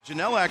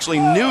Janelle actually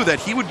knew that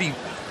he would be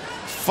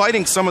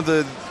fighting some of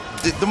the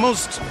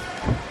most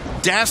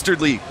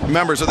dastardly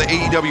members of the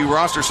AEW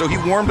roster, so he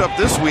warmed up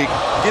this week,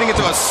 getting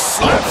into a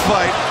slap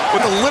fight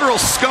with the literal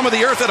scum of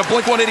the earth at a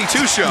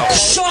Blink-182 show.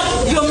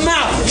 Shut your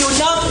mouth! You're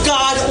not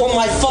God or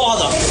my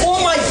father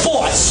or my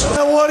boss!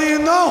 And what do you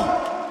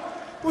know?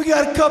 We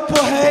got a couple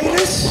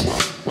haters.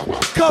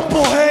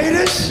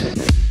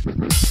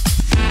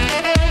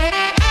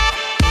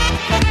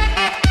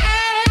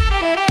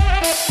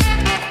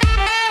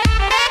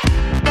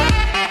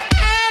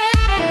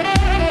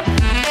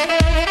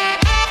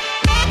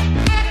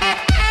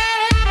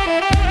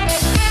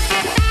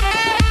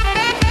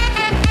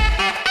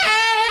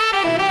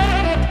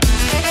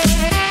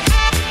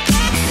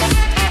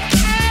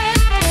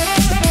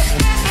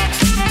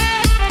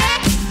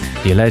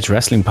 The Alleged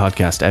Wrestling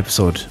Podcast,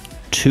 episode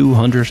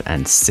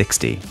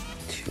 260.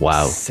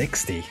 Wow.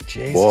 60.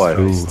 Jesus Boy.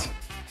 Christ.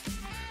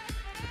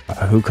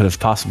 Who could have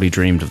possibly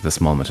dreamed of this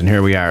moment? And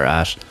here we are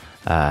at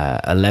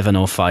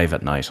 11:05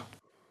 at night,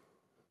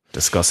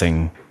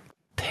 discussing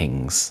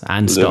things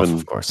and stuff,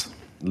 of course.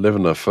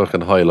 Living a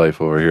fucking high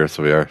life over here,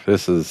 so we are.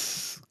 This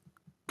is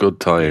good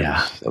times.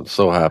 Yeah. I'm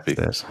so happy.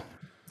 That's it.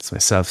 It's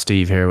myself,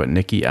 Steve, here with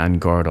Nikki and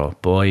Gordo.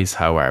 Boys,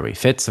 how are we?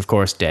 Fitz, of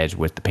course, dead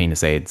with the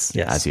penis AIDS,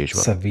 Yes, as usual.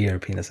 severe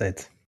penis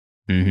AIDS.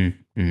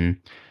 The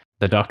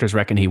doctors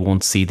reckon he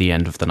won't see the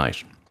end of the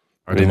night.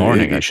 Or the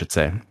morning, I should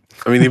say.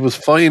 I mean, he was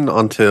fine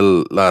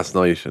until last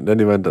night, and then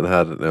he went and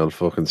had an old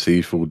fucking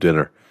seafood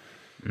dinner.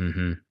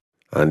 Mm-hmm.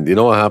 And you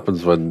know what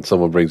happens when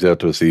someone brings you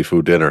out to a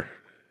seafood dinner?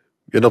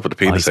 You end up with the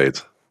penis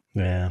AIDS.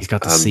 Yeah. He's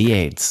got the sea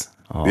AIDS.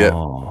 Oh.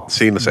 Yeah,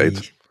 sinus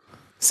AIDS.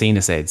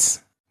 Sinus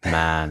AIDS.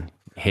 Man,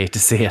 hate to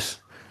see it.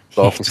 It's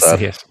awful Hate to see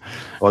sad. it.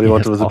 All he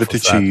wanted was a awful bit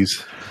of sad.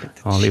 cheese.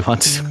 All he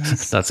wanted.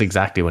 That's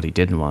exactly what he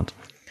didn't want.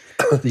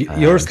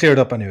 Yours cleared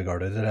up anyway,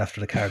 Gordo, did it,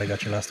 after the card I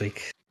got you last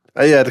week?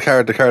 Yeah, the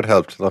card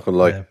helped, not gonna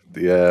lie.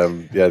 Yeah.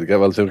 The Get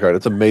Well Soon card.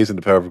 It's amazing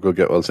the power of a good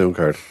Get Well Soon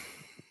card.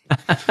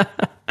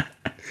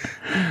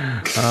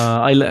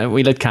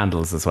 We lit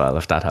candles as well,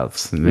 if that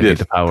helps. Maybe did.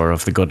 the power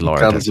of the good Lord.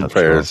 Candles and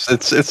prayers.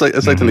 It's like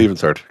the Leaving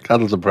Cert.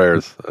 Candles and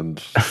prayers,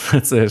 and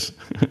That's it.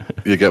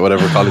 you get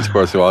whatever college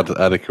course you want,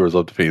 and it cures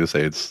up to penis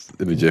AIDS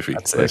in a jiffy.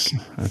 That's it.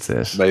 That's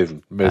it.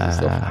 Amazing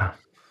stuff.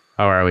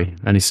 How are we?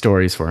 Any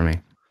stories for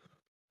me?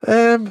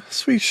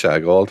 Sweet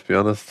shag all, to be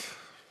honest.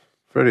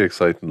 Very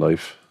exciting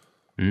life.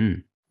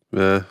 On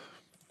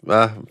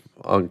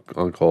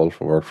call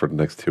for work for the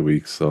next 2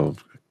 weeks, so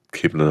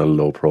keeping a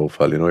low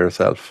profile, you know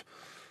yourself.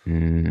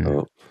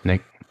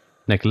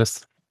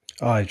 Nicholas?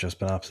 Oh, I've just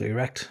been absolutely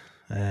wrecked.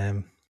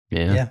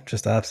 Yeah.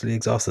 Just absolutely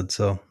exhausted.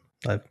 So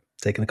I've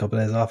taken a couple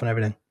of days off and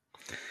everything.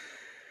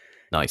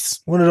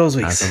 Nice. One of those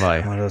weeks. As have I.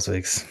 One of those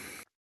weeks.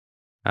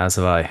 As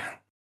have I.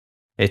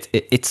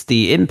 It's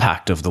the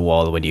impact of the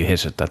wall when you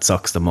hit it that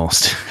sucks the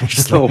most.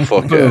 Just Oh, like,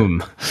 fuck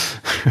boom.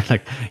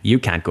 Like, you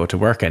can't go to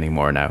work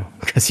anymore now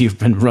because you've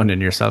been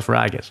running yourself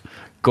ragged.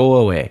 Go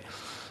away.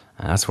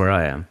 And that's where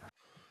I am.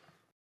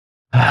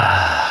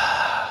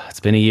 It's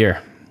been a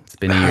year.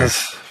 It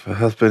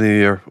has been a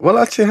year. Well,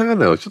 actually, hang on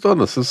now. Just on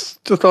me.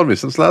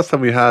 Since last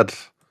time we had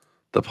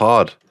the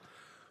pod,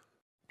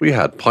 we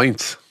had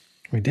pints.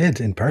 We did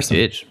in person.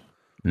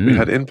 We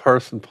had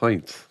in-person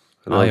pints.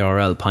 You know?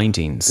 IRL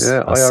pintings.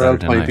 Yeah, last IRL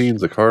Saturday night.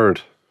 pintings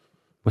occurred.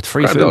 With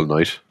free Grand all food.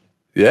 night.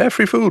 Yeah,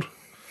 free food.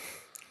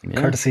 Yeah.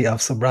 Courtesy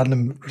of some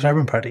random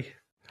retirement party.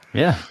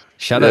 Yeah.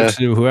 Shout out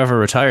to whoever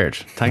retired.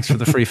 Thanks for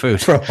the free food.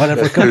 From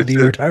whatever company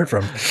you retired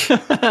from.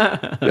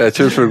 Yeah,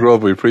 cheers for the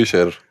grub. We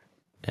appreciate it.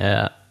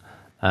 Yeah.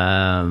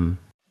 And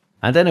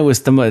then it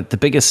was the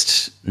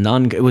biggest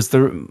it was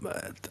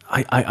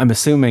I'm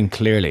assuming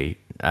clearly,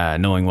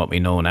 knowing what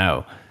we know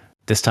now,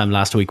 this time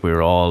last week we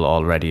were all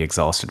already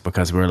exhausted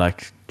because we were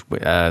like,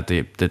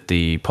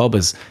 the pub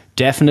is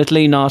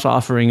definitely not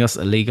offering us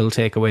illegal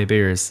takeaway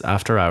beers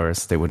after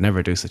hours. They would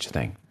never do such a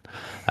thing.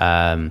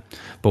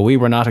 But we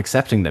were not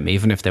accepting them,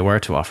 even if they were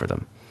to offer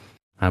them.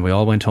 And we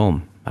all went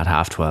home at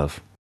 12:30.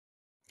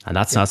 And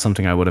that's not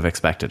something I would have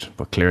expected.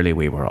 But clearly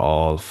we were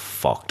all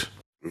fucked.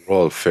 We were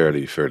all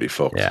fairly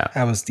fucked. Yeah.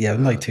 That was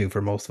night 2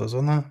 for most of us,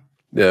 wasn't it?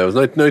 Yeah, it was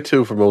night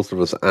 2 for most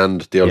of us,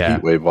 and the old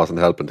heat wave wasn't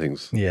helping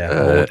things.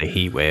 Yeah. The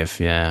heat wave,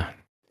 yeah.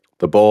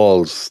 The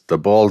balls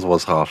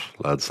was hot,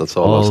 lads. That's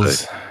all I'll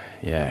say.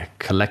 Yeah,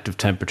 collective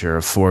temperature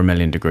of 4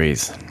 million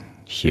degrees.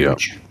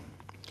 Huge. Yeah.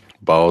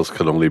 Balls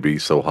can only be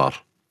so hot.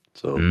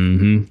 So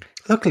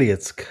Luckily,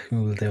 it's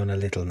cooled down a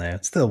little now.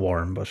 It's still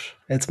warm, but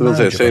it's I was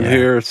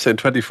manageable. saying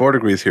 24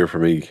 degrees here for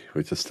me,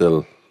 which is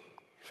still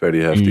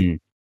fairly hefty.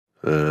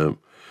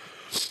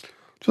 Just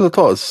a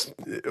thought,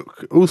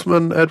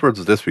 Usman Edwards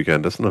is this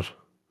weekend, isn't it?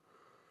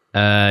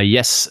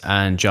 Yes,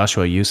 and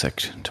Joshua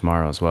Usyk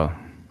tomorrow as well.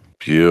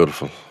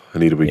 Beautiful. I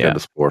need a weekend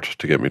of sport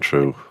to get me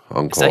through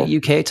on call.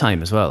 Is that UK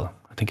time as well?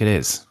 I think it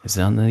is. Is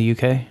it on the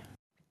UK?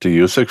 The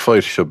Usyk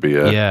fight should be,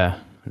 Yeah,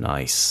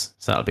 nice.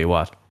 So that'll be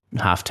what?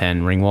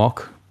 10:30 ring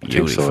walk?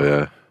 Beautiful. I think so,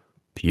 yeah.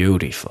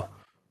 Beautiful.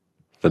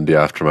 Then the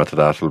aftermath of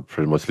that will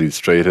pretty much lead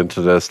straight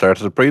into the start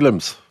of the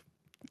prelims.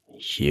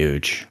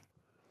 Huge.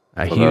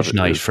 A So huge that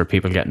night is- for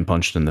people getting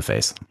punched in the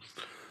face.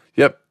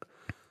 Yep.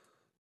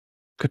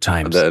 Good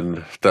And times.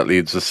 then that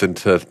leads us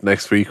into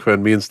next week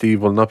when me and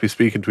Steve will not be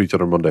speaking to each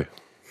other Monday.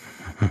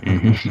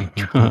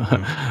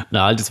 No,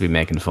 I'll just be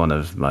making fun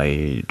of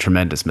my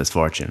tremendous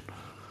misfortune.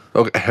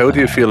 Okay, how do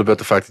you feel about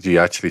the fact that you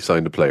actually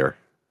signed a player?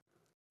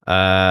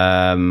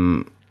 I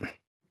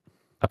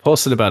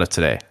posted about it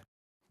today.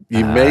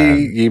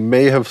 You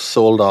may have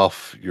sold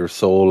off your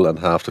soul and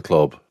half the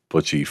club,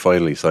 but you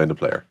finally signed a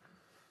player.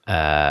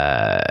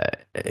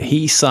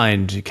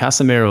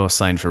 Casemiro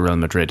signed for Real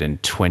Madrid in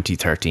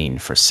 2013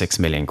 for 6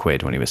 million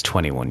quid when he was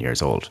 21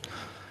 years old.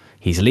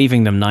 He's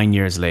leaving them 9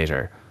 years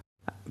later,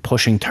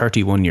 pushing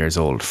 31 years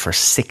old for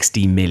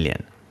 60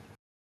 million.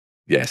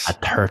 Yes.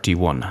 At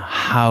 31.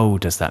 How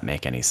does that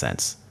make any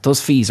sense?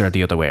 Those fees are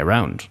the other way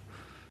around.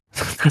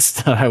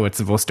 That's not how it's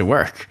supposed to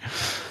work.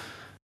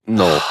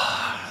 No.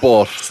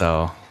 But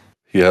So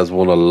he has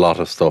won a lot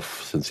of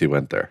stuff since he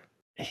went there.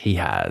 he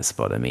has,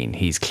 but I mean,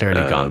 he's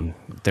clearly gone.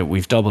 That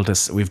we've doubled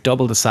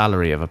the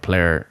salary of a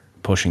player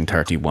pushing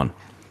 31.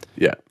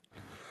 Yeah.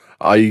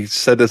 I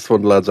said this to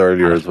one of the lads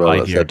earlier as well. I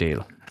 5-year said,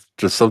 deal.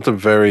 there's something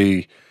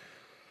very...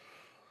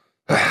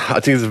 I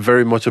think it's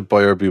very much a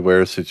buyer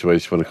beware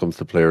situation when it comes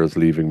to players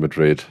leaving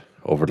Madrid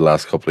over the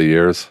last couple of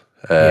years.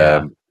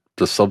 Yeah.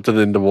 There's something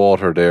in the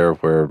water there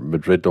where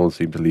Madrid don't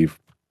seem to leave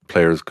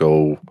players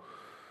go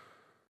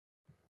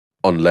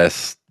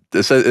unless...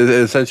 It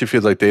essentially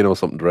feels like they know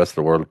something the rest of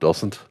the world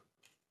doesn't.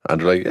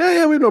 And they're like,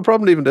 yeah, we have no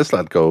problem leaving this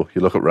lad go.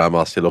 You look at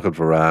Ramos, you look at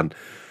Varane,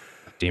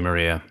 Di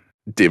Maria,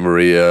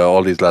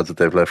 all these lads that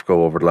they've left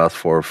go over the last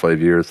 4 or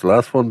 5 years. The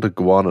last one to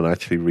go on and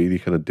actually really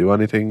kind of do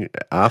anything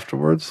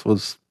afterwards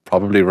was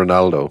probably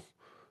Ronaldo.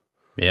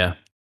 Yeah,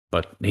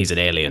 but he's an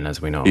alien,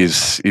 as we know.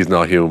 He's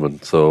not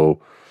human.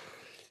 So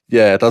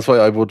yeah, that's why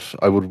I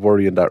would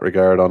worry in that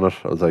regard on it.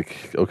 I was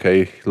like,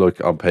 okay, look,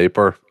 on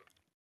paper,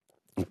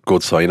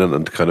 good signing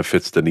and kind of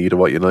fits the need of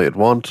what United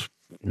want.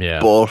 Yeah.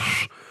 But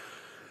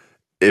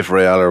if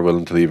Real are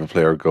willing to leave a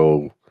player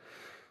go,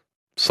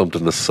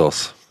 something is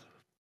sus.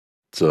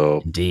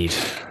 So Indeed.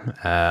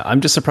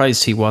 I'm just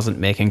surprised he wasn't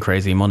making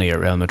crazy money at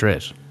Real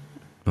Madrid.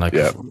 Like,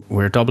 Yeah.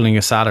 we're doubling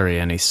his salary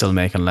and he's still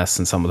making less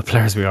than some of the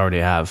players we already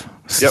have.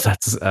 So Yep.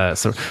 that's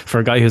so for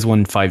a guy who's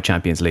won 5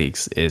 Champions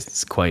Leagues,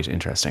 it's quite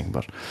interesting.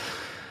 But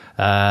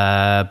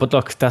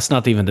look, that's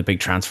not even the big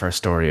transfer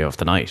story of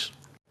the night.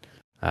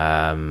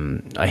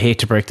 I hate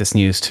to break this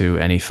news to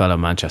any fellow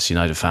Manchester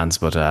United fans,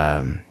 but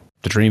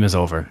the dream is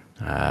over.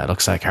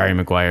 Looks like Harry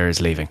Maguire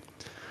is leaving.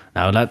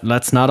 Now,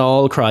 let's not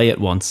all cry at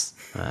once.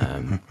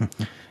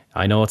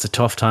 I know it's a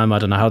tough time. I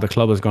don't know how the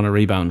club is going to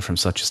rebound from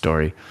such a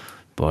story.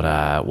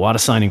 But what a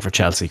signing for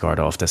Chelsea,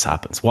 Gordo, if this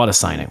happens. What a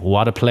signing.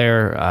 What a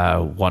player.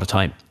 What a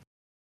time.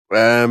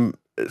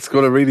 it's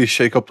going to really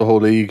shake up the whole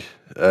league.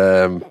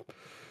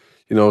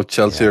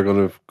 Chelsea are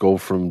going to go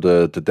from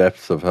the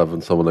depths of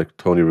having someone like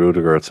Tony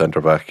Rudiger at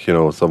centre back,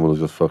 someone who's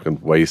just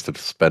fucking wasted,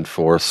 spent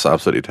force,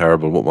 absolutely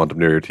terrible, won't want him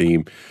near your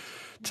team,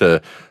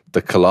 to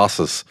the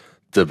Colossus,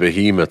 the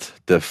behemoth,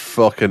 the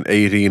fucking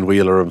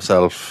 18-wheeler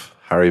himself,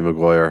 Harry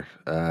Maguire.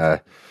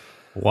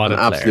 What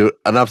a player.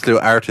 An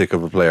absolute Arctic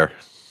of a player.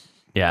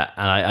 Yeah,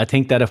 and I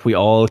think that if we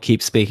all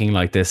keep speaking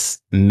like this,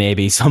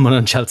 maybe someone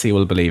on Chelsea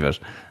will believe it,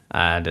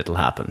 and it'll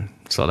happen.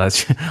 So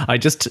that's I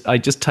just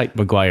typed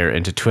Maguire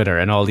into Twitter,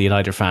 and all the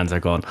United fans are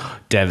going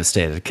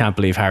devastated. Can't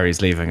believe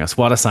Harry's leaving us.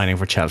 What a signing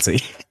for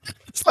Chelsea!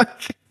 It's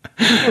like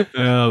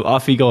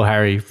off you go,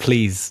 Harry.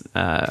 Please,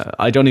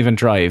 I don't even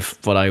drive,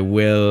 but I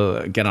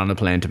will get on a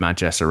plane to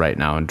Manchester right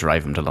now and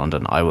drive him to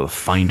London. I will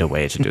find a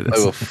way to do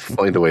this. I will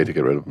find a way to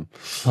get rid of him.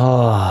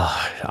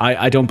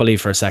 I don't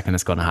believe for a second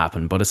it's going to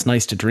happen, but it's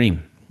nice to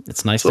dream.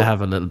 It's nice to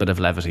have a little bit of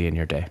levity in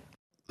your day.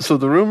 So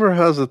the rumor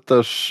has it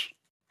that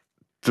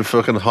the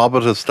fucking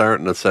Hobbit is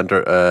starting at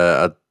centre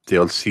at the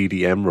old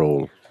CDM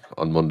role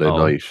on Monday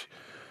night,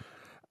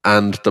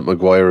 and that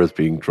Maguire is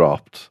being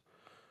dropped.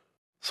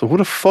 So who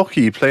the fuck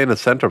are you playing at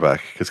centre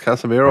back? Because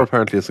Casemiro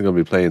apparently isn't going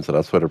to be playing, so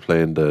that's why they're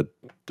playing the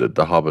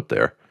Hobbit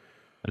there.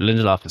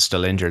 Lindelof is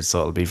still injured,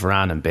 so it'll be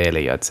Varane and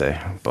Bailey, I'd say.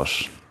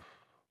 But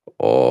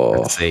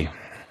let's see.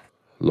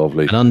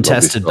 Lovely. An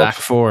untested lovely back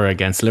four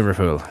against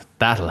Liverpool.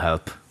 That'll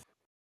help.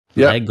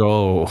 Yeah. Let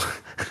go.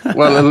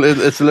 Well,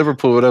 it's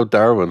Liverpool without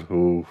Darwin,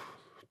 who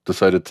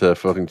decided to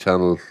fucking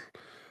channel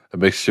a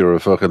mixture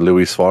of fucking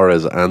Luis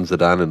Suarez and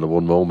Zidane in the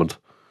one moment.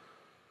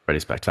 Pretty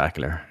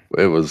spectacular.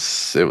 It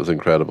was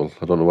incredible.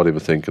 I don't know what he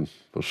was thinking,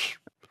 but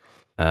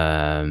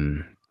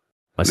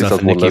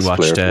myself and Nikki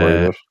watched.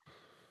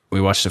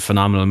 We watched a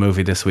phenomenal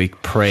movie this week,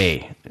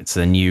 Prey. It's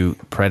a new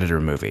Predator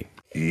movie.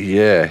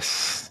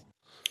 Yes,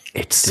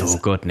 it's so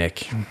good, Nick.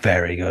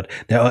 Very good.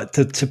 Now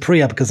to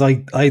pre-up, because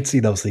I'd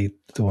seen obviously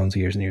the ones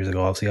years and years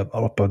ago. Obviously,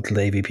 up until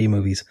the AVP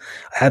movies,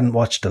 I hadn't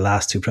watched the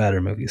last 2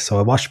 Predator movies, so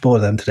I watched both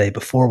of them today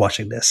before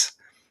watching this.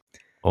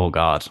 Oh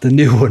God! The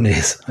new one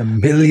is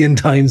 1,000,000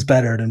 times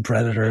better than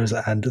Predators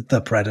and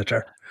The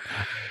Predator.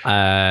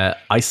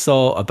 I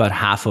saw about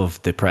half of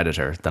The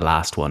Predator, the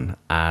last one,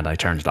 and I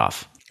turned it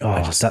off.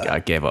 I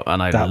gave up,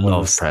 and I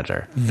love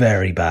Predator.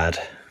 Very bad.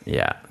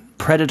 Yeah,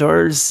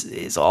 Predators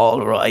is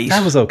all right.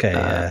 That was okay.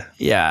 Yeah.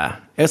 Yeah,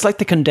 it's like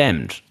The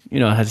Condemned. You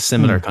know, it had a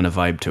similar kind of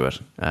vibe to it.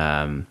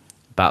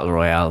 Battle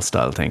Royale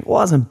style thing.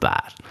 Wasn't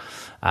bad.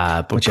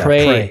 But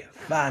Prey,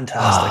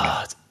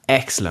 fantastic. it's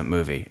excellent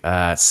movie.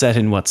 Set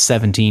in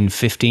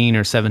 1715 or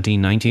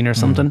 1719 or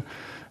something.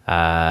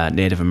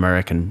 Native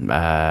American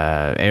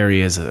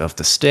areas of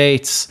the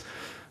States.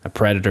 A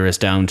predator is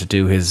down to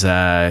do his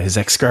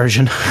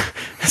excursion.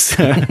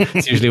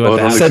 It's usually what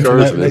they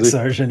have.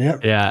 Excursion,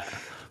 Yeah,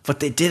 but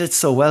they did it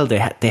so well. They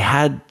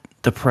had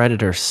the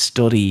predator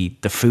study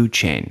the food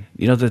chain.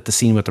 You know, the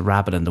scene with the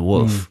rabbit and the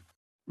wolf.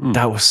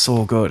 That was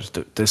so good.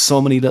 There's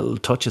so many little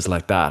touches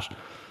like that.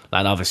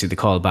 And obviously the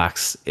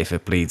callbacks, if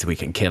it bleeds, we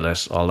can kill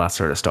it. All that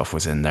sort of stuff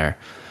was in there.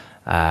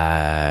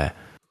 A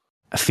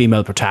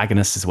female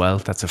protagonist as well.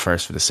 That's a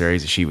first for the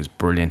series. She was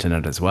brilliant in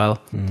it as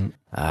well.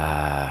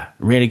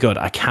 Really good.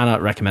 I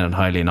cannot recommend it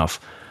highly enough.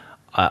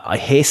 I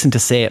hasten to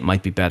say it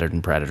might be better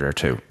than Predator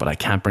 2, but I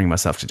can't bring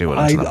myself to do it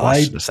until I've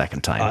watched it a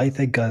second time. I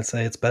think I'd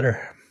say it's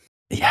better.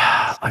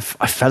 Yeah, I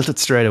felt it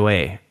straight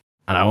away.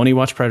 And I only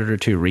watched Predator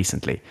 2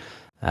 recently,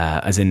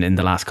 as in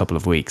the last couple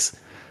of weeks.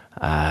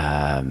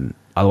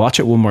 I'll watch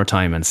it one more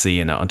time and see,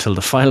 until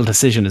the final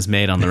decision is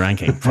made on the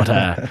ranking.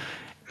 But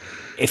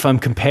if I'm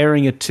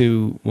comparing it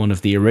to one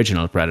of the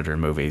original Predator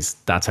movies,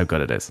 that's how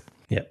good it is.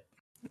 Yeah.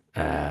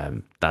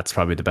 That's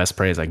probably the best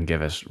praise I can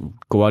give it.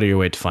 Go out of your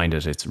way to find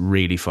it. It's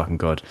really fucking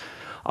good.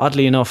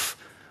 Oddly enough,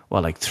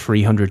 like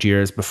 300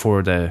 years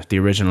before the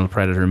original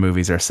Predator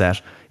movies are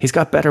set, he's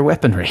got better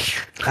weaponry.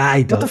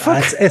 I don't.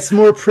 It's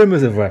more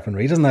primitive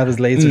weapponry. He doesn't have his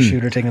laser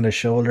shooter thing on his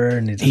shoulder,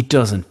 and he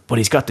doesn't. But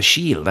he's got the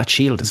shield. That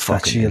shield is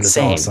fucking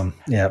insane. Is awesome.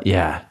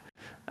 Yeah.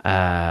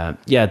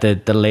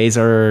 The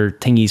laser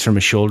thingies from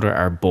his shoulder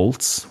are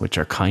bolts, which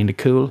are kind of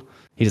cool.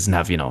 He doesn't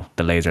have,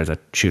 the laser that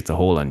shoots a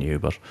hole on you,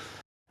 but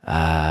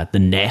the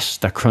net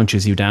that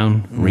crunches you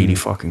down, really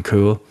fucking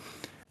cool.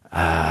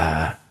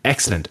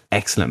 Excellent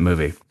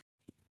movie.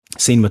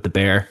 Scene with the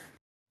bear,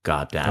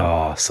 goddamn.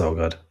 Oh, so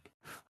good.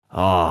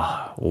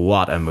 Oh,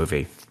 what a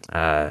movie.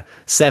 7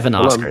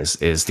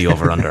 Oscars is the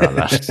over-under on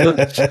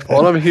that.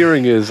 All I'm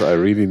hearing is I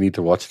really need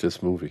to watch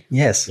this movie.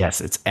 Yes,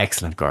 it's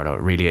excellent, Gordo.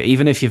 Really,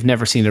 even if you've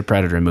never seen a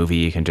Predator movie,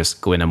 you can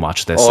just go in and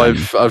watch this. Oh,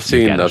 I've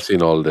seen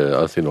all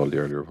the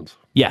earlier ones.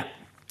 Yeah.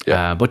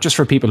 But just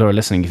for people who are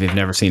listening, if you've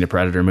never seen a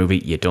Predator movie,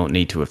 you don't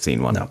need to have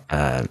seen one. No.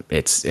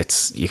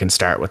 It's you can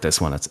start with this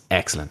one. It's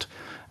excellent.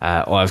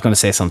 I was going to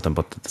say something,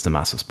 but it's a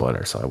massive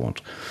spoiler, so I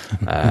won't.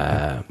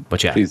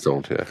 But yeah, please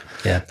don't.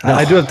 Yeah.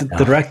 I do have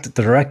the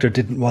director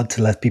didn't want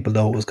to let people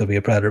know it was going to be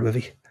a Predator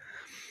movie.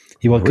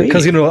 He wanted,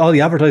 because all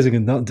the advertising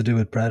had nothing to do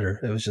with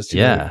Predator. It was just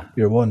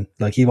you're one.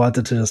 Like, he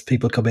wanted to just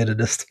people come in and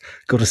just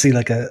go to see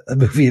like a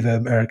movie about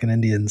American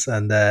Indians,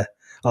 and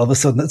all of a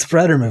sudden it's a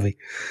Predator movie.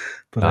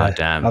 But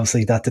damn.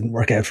 Obviously that didn't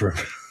work out for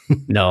him.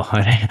 No,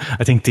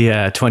 I think the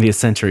 20th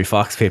Century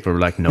Fox people were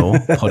like, no,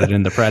 put it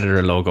in the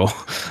Predator logo.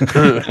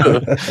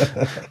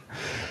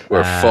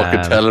 We're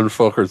fucking telling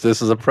fuckers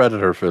this is a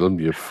Predator film,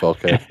 you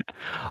fucker.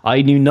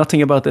 I knew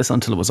nothing about this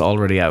until it was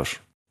already out.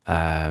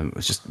 It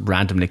was just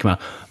randomly come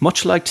out.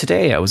 Much like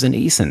today, I was in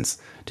Eason's.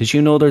 Did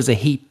you know there's a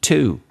Heat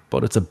 2,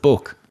 but it's a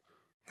book?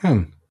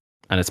 And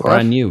it's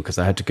brand new because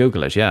I had to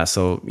Google it. Yeah,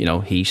 so,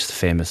 Heat, the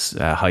famous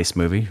heist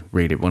movie,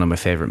 really one of my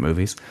favourite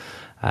movies.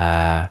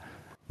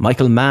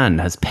 Michael Mann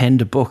has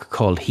penned a book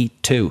called Heat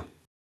 2.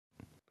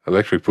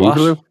 Electric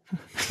Boogaloo?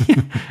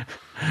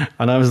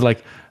 And I was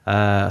like,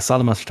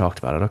 Solomon talked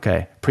about it.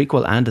 Okay,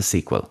 prequel and a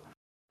sequel.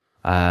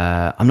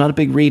 I'm not a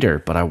big reader,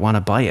 but I want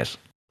to buy it.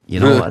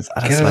 Get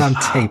it on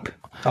tape.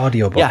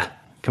 Audiobook. Yeah.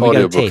 Can we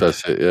get a tape?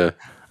 That's it, yeah.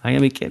 I'm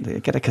going to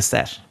get a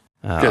cassette.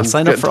 I'll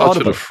sign up for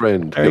Audible. With a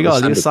friend. There you go.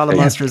 I'll use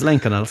Solomonster's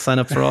link and I'll sign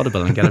up for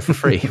Audible and get it for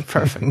free.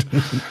 Perfect.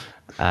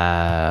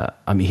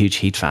 I'm a huge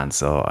Heat fan,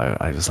 so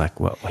I was like,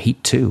 well,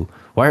 Heat 2?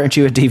 Why aren't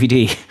you a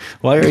DVD?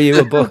 Why are you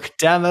a book?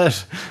 Damn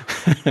it.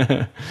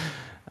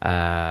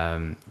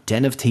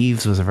 Den of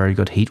Thieves was a very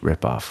good Heat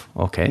ripoff.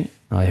 Okay,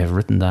 I have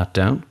written that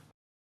down.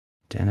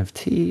 Den of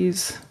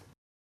Thieves.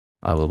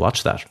 I will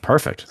watch that.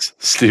 Perfect.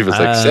 Steve is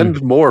like,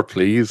 send more,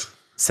 please.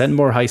 Send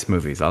more heist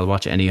movies. I'll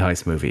watch any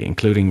heist movie,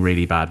 including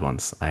really bad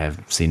ones. I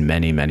have seen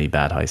many, many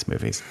bad heist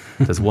movies.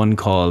 There's one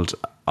called,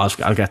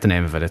 I'll get the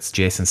name of it. It's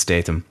Jason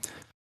Statham.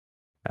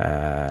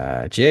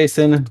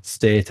 Jason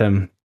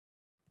Statham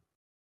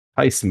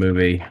heist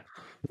movie.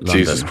 London.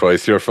 Jesus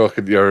Christ,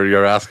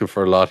 you're asking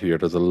for a lot here.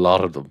 There's a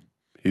lot of them.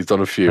 He's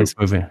done a few. Heist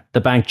movie.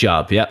 The Bank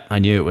Job. Yeah, I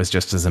knew it was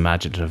just as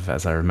imaginative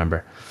as I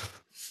remember.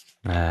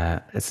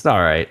 It's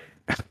all right.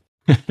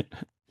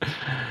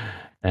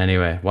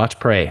 Anyway, watch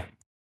Prey.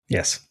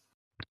 Yes.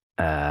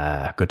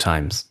 Good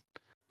times.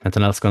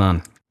 Anything else going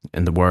on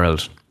in the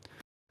world?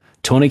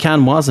 Tony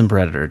Khan was in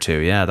Predator 2.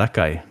 Yeah, that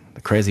guy,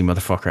 the crazy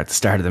motherfucker at the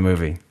start of the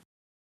movie.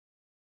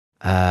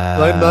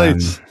 9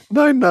 nights.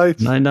 9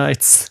 nights. 9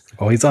 nights.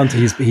 Oh, he's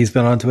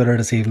been on Twitter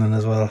this evening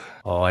as well.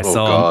 Oh, I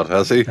saw. Oh God, him.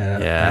 Has he?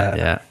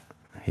 Yeah.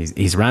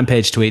 He's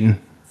rampage tweeting.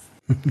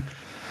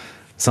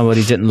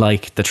 Somebody didn't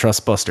like the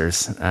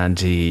Trustbusters, and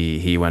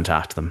he went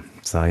after them.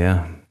 So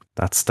yeah,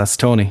 That's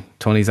Tony.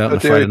 Tony's out on a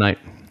Friday night.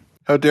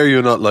 How dare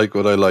you not like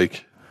what I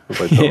like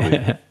about Tony?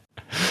 Yeah.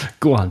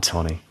 Go on,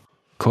 Tony.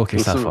 Cook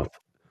yourself up.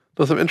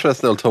 There's some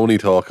interesting old Tony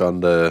talk on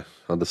the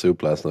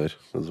soup last night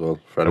as well.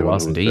 For anyone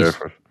who was there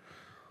for.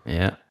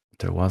 Yeah,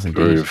 there was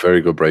indeed. Very,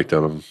 very good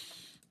breakdown of him.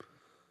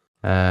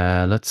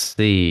 Let's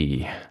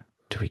see.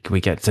 Can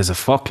we get? There's a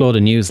fuckload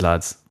of news,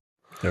 lads.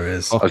 There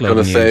is. I was going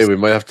to say we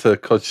might have to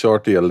cut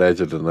short the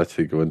alleged and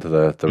actually go into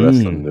the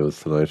wrestling news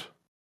tonight.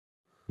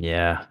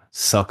 Yeah,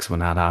 sucks when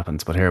that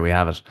happens, but here we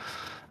have it.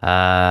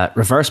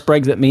 Reverse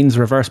Brexit means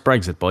reverse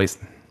Brexit, boys.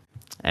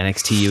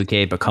 NXT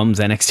UK becomes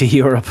NXT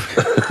Europe.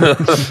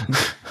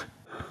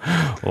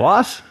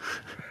 What?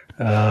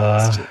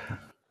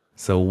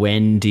 So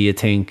when do you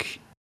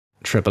think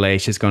Triple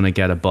H is going to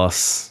get a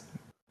bus,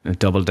 a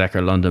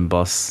double-decker London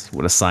bus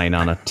with a sign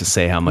on it to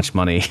say how much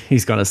money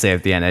he's going to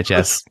save the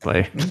NHS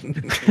by?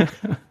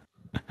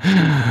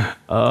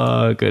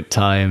 Oh, good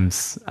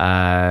times.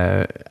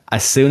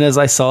 As soon as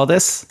I saw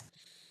this,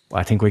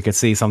 I think we could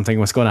see something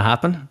was going to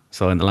happen.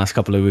 So in the last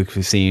couple of weeks,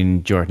 we've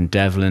seen Jordan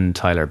Devlin,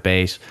 Tyler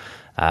Bate,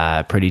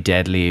 Pretty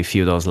Deadly, a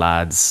few of those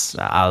lads,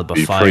 Alba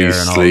Fire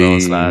Priestley. And all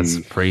those lads,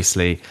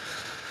 Priestley.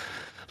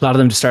 A lot of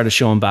them just started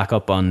showing back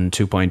up on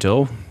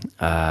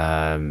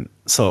 2.0.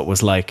 So it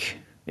was like,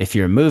 if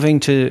you're moving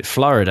to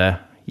Florida,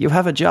 you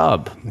have a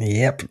job.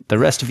 Yep. The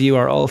rest of you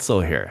are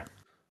also here.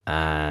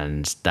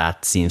 And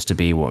that seems to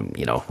be,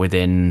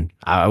 within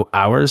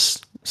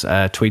hours,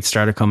 tweets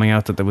started coming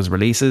out that there was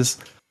releases.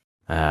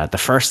 The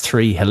first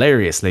three,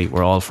 hilariously,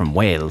 were all from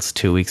Wales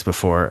 2 weeks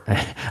before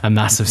a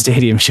massive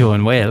stadium show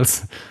in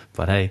Wales.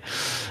 But hey,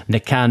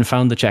 Nick Khan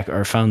found the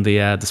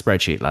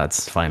spreadsheet,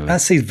 lads, finally. I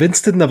see, Vince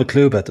didn't have a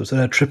clue about it.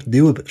 So Trips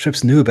knew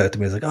about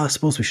them. He was like, I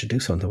suppose we should do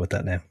something with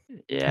that now.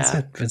 Yeah. That's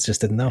it. Vince just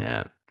didn't know.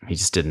 Yeah. He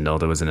just didn't know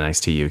there was an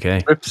NXT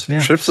UK.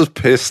 Trips was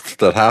pissed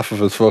that half of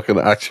his fucking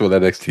actual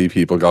NXT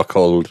people got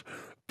called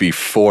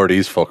before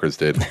these fuckers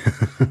did.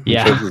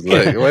 Yeah. Trips was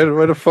like,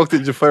 why the fuck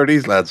did you fire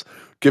these lads?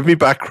 Give me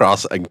back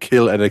Cross and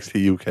kill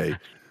NXT UK.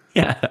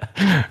 Yeah.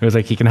 It was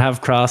like, you can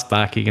have Cross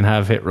back, you can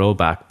have Hit Row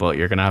back, but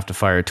you're going to have to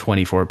fire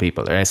 24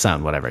 people. Or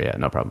sound, whatever. Yeah,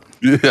 no problem.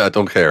 Yeah, I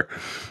don't care.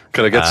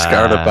 Can I get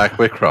Scarlett back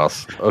with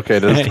Cross? Okay,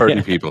 there's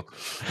 30 people.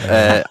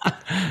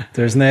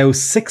 There's now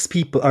 5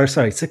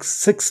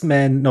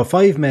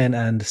 men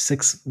and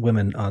 6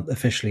 women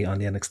officially on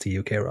the NXT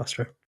UK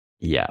roster.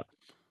 Yeah.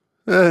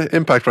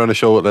 Impact ran a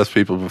show with less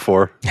people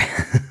before.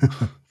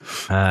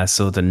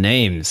 So the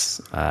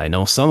names, I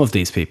know some of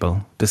these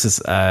people. This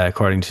is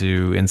according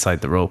to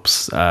Inside the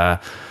Ropes.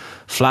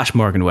 Flash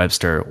Morgan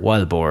Webster,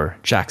 Wild Boar,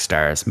 Jack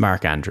Stars,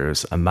 Mark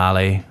Andrews,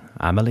 Amalie,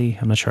 I'm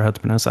not sure how to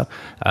pronounce that.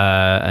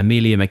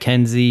 Amelia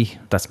McKenzie,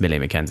 that's Millie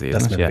McKenzie,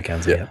 isn't it? Millie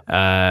McKenzie,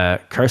 yeah.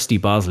 Kirsty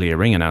Bosley, a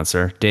ring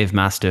announcer, Dave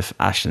Mastiff,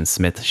 Ashton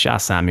Smith, Shah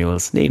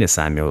Samuels, Nina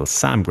Samuels,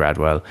 Sam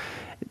Gradwell,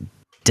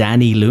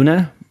 Danny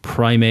Luna,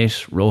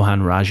 Primate,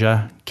 Rohan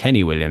Raja,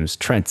 Kenny Williams,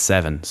 Trent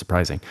Seven,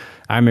 surprising,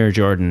 Amir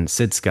Jordan,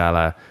 Sid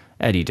Scala,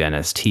 Eddie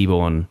Dennis,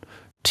 T-Bone,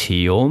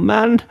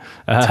 Tioman,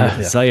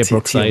 Zaya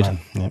Brookside,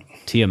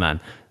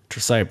 Tioman,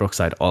 Zaya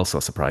Brookside, also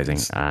surprising,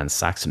 and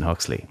Saxon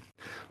Huxley.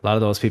 A lot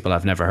of those people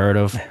I've never heard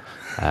of.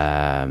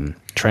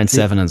 Trent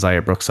Seven and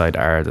Zaya Brookside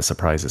are the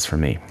surprises for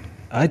me.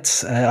 I'd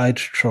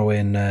throw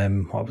in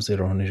what was the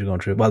other one you're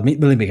going through? Well,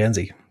 Millie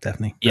McKenzie,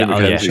 definitely. Yeah,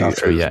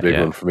 McKenzie a big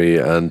one for me,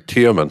 and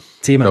Tioman.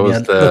 That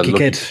was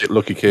the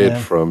lucky kid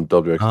from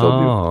WXW.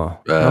 Oh,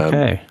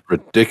 okay.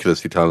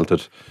 Ridiculously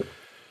talented.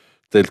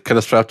 They kind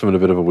of strapped him in a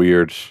bit of a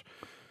weird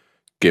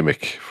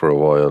gimmick for a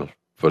while,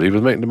 but he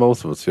was making the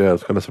most of it. So yeah, I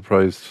was kind of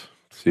surprised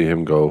to see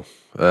him go.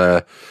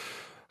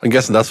 I'm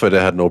guessing that's why they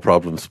had no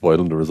problem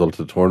spoiling the result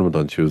of the tournament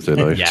on Tuesday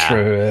night. Yeah,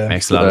 true.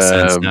 Makes a lot of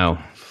sense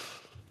now.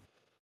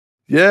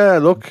 Yeah,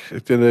 look,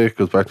 it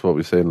goes back to what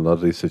we say in a lot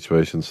of these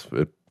situations.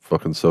 It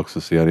fucking sucks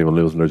to see anyone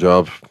losing their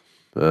job.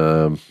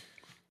 Same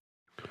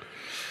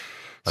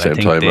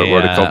time,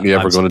 were the company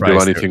ever going to do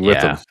anything with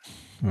them?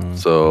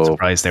 So I'm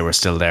surprised they were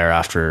still there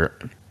after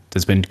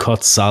there's been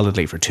cuts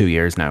solidly for 2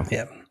 years now.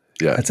 Yeah.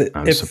 Yeah,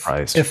 I'm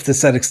surprised. If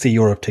this NXT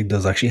Europe thing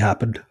does actually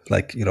happen,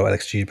 like,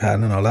 NXT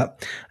Japan and all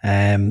that,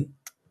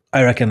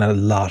 I reckon a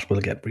lot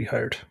will get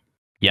rehired.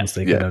 Yeah. Once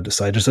they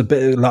decide. There's a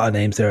lot of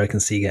names there I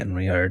can see getting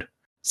rehired.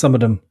 Some of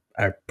them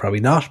are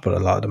probably not, but a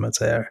lot of them I'd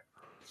say are.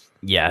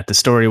 Yeah, the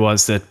story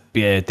was that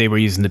they were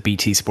using the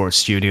BT Sports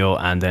studio,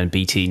 and then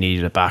BT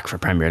needed it back for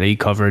Premier League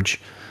coverage.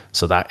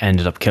 So that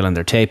ended up killing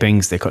their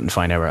tapings. They couldn't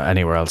find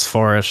anywhere else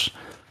for it.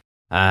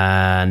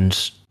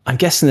 And I'm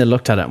guessing they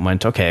looked at it and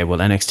went, okay, well,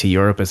 NXT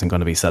Europe isn't going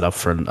to be set up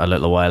for a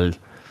little while.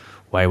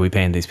 Why are we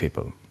paying these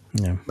people?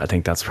 Yeah. I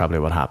think that's probably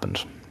what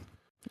happened.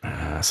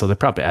 So they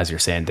probably, as you're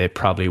saying, they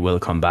probably will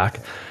come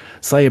back.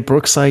 Zaya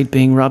Brookside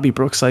being Robbie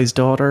Brookside's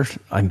daughter,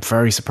 I'm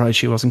very surprised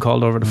she wasn't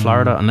called over to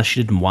Florida, unless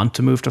she didn't want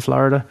to move to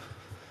Florida.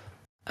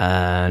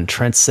 And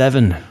Trent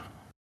Seven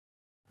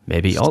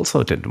maybe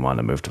also didn't want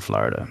to move to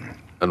Florida.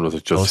 And was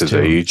it just his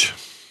age?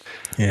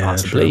 Yeah,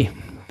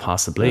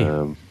 possibly.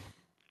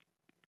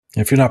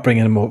 If you're not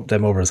bringing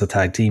them over as a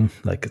tag team,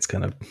 like, it's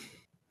kind of,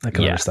 I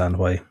can understand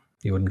why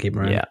you wouldn't keep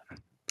them around. Yeah.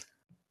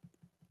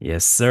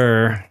 Yes,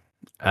 sir.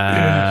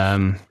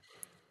 WWE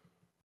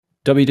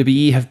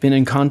have been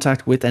in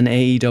contact with an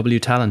AEW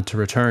talent to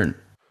return.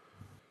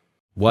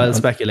 Wild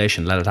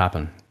speculation, let it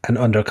happen. And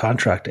under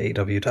contract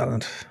AEW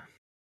talent.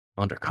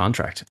 Under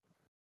contract.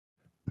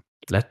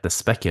 Let the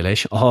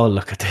speculation. Oh,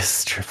 look at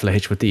this Triple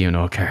H with the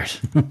Uno card.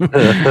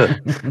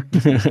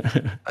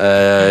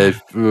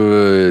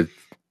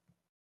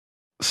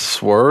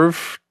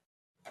 Swerve.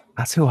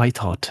 That's who I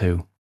thought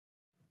too.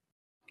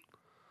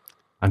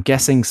 I'm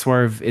guessing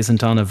Swerve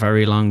isn't on a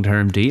very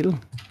long-term deal.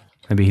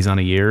 Maybe he's on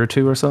a year or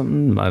two or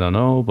something. I don't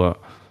know, but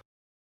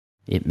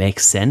it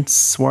makes sense,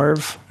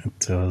 Swerve. It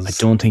does. I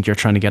don't think you're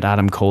trying to get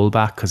Adam Cole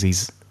back because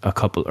he's a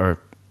couple, or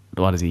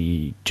what is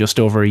he, just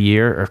over a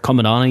year, or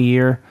coming on a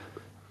year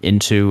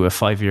into a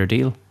 5-year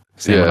deal.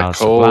 Yeah,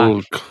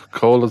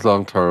 Cole is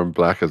long-term,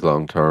 Black is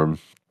long-term.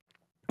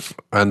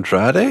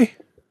 Andrade?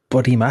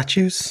 Buddy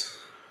Matthews?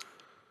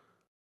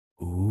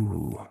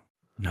 Ooh,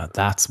 now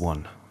that's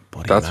one.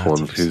 That's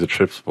one. He's a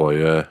Trips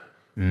boy, yeah.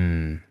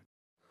 It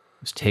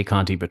was Tay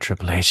Conti, but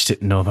Triple H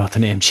didn't know about the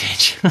name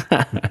change.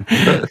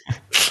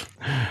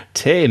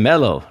 Tay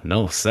Mello,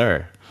 no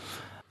sir.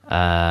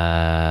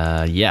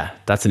 Yeah,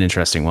 that's an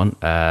interesting one.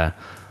 I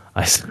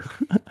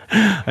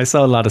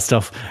saw a lot of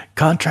stuff.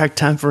 Contract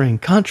tampering.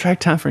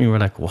 We're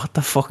like, what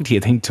the fuck do you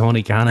think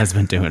Tony Khan has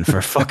been doing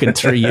for fucking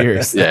 3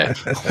 years? Yeah.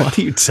 What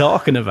are you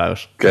talking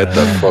about? Get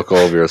the fuck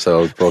over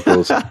yourselves,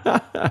 buckles.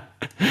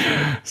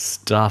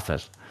 Stop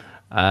it.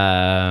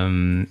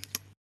 The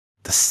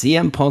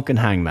CM Punk and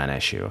Hangman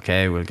issue.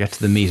 Okay, we'll get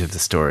to the meat of the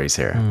stories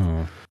here.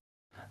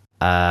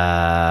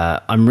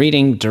 I'm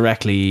reading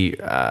directly,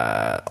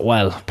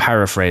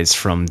 paraphrase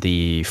from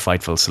the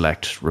Fightful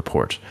Select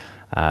report.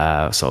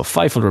 So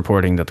Fightful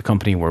reporting that the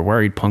company were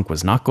worried Punk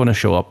was not going to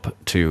show up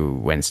to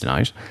Wednesday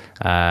night.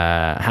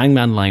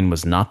 Hangman line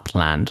was not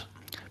planned.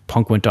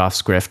 Punk went off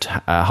script,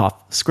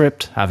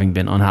 having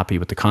been unhappy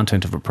with the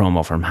content of a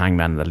promo from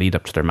Hangman in the lead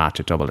up to their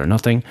match at Double or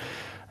Nothing.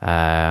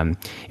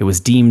 It was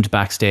deemed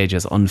backstage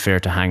as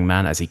unfair to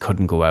Hangman as he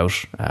couldn't go out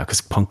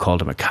because Punk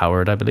called him a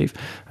coward, I believe.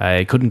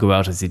 He couldn't go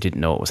out as he didn't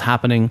know what was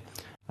happening.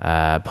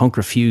 Punk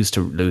refused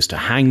to lose to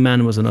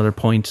Hangman was another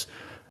point.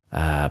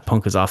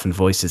 Punk has often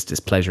voiced his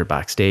displeasure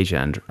backstage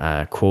and,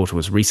 quote,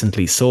 was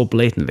recently so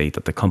blatantly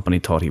that the company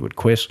thought he would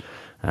quit.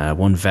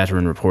 One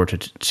veteran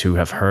reported to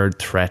have heard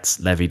threats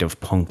levied of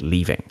Punk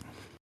leaving.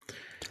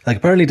 Like,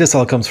 apparently this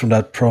all comes from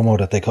that promo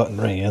that they cut in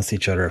ring against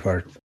each other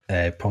where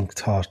Punk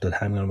thought that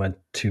Hangman went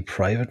too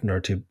private or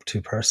too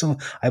personal.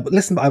 I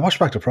watched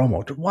back the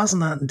promo. There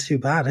wasn't that too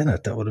bad in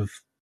it that would have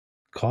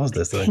caused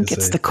this. I think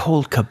it's the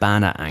Colt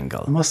Cabana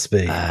angle. It must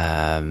be.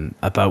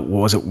 About,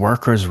 was it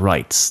workers'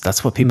 rights?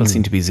 That's what people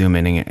seem to be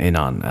zooming in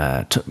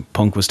on.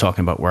 Punk was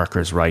talking about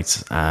workers'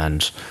 rights,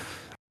 and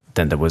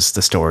then there was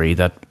the story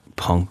that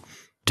Punk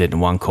didn't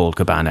want Colt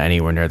Cabana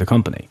anywhere near the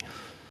company.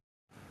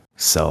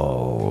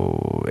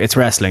 So it's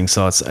wrestling,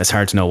 so it's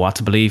hard to know what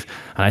to believe.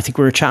 And I think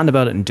we were chatting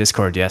about it in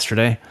Discord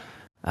yesterday.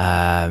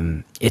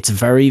 It's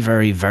very,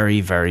 very, very,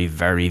 very,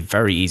 very,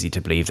 very easy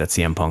to believe that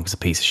CM Punk is a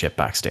piece of shit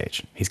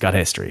backstage. He's got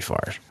history for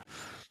it.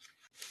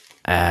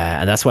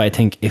 And that's why I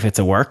think if it's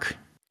a work,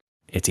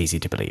 it's easy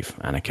to believe.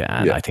 And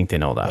I think they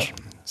know that.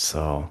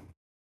 So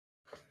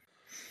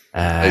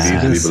I'd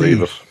easily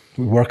believe it.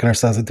 We're working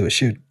ourselves into a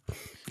shoot.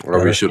 Or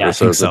are we shooting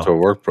ourselves into a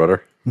work,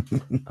 brother?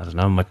 I don't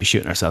know, we might be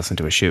shooting ourselves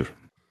into a shoot.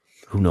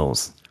 Who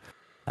knows?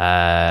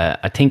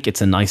 I think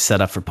it's a nice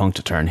setup for Punk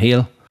to turn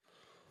heel.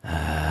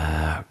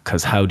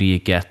 Because how do you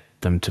get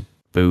them to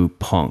boo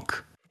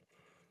Punk?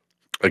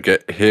 I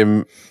get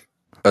him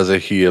as a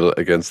heel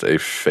against a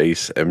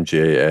face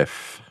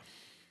MJF.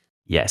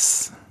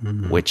 Yes,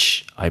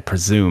 which I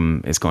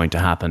presume is going to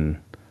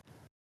happen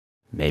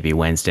maybe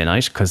Wednesday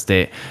night because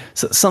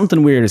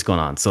something weird is going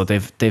on. So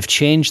they've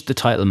changed the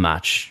title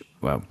match.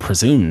 Well,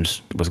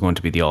 presumed was going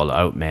to be the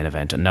all-out main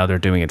event, and now they're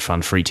doing it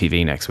on free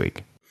TV next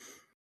week.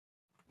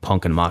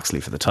 Punk and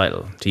Moxley for the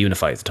title, to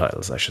unify the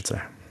titles, I should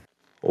say.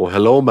 Oh,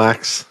 hello,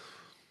 Max.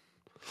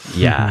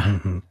 Yeah.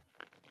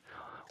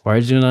 Why are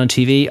you doing it on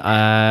TV?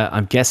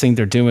 I'm guessing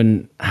they're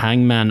doing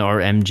Hangman or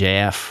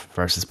MJF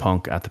versus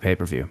Punk at the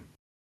pay-per-view.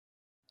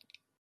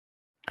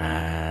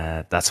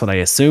 That's what I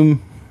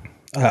assume.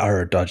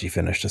 Or a dodgy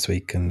finish this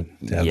week and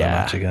they have the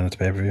match again at the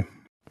pay-per-view.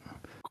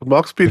 Could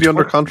Mox be the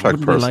under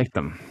contract person? I like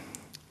them.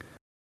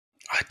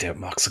 I doubt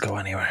Mox will go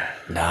anywhere.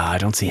 Nah, I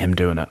don't see him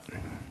doing it.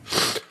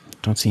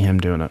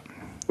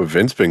 With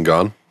Vince been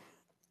gone.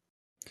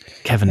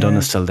 Kevin Dunn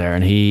is still there,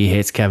 and he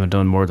hates Kevin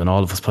Dunn more than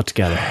all of us put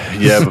together.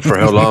 Yeah, but for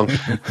how long?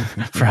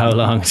 For how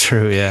long?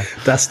 True, yeah.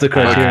 That's the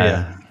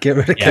criteria. Get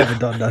rid of Kevin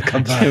Dunn, not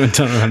come back. Kevin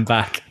Dunn, I'm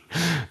back.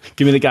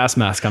 Give me the gas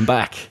mask, I'm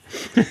back.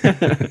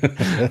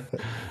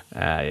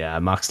 Yeah,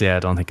 Moxley, I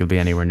don't think he'll be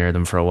anywhere near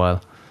them for a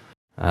while.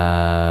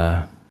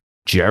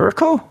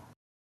 Jericho?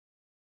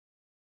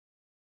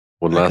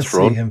 One last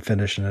run. See him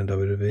finishing in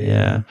WWE.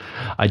 Yeah.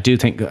 I do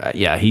think,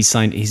 he's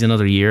signed. He's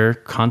another year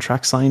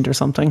contract signed or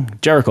something.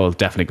 Jericho will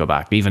definitely go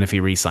back. Even if he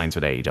re-signs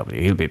with AEW,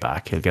 he'll be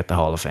back. He'll get the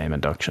Hall of Fame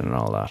induction and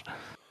all that.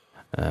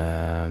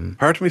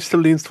 Part of me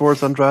still leans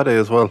towards Andrade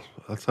as well.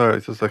 That's all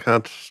right. Just I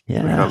can't.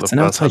 Yeah, it's an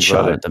outside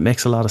shot that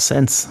makes a lot of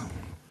sense.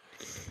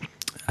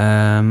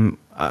 I'm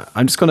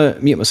just going to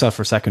mute myself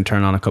for a second,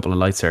 turn on a couple of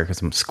lights here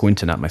because I'm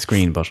squinting at my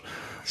screen. But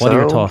what are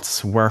your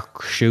thoughts?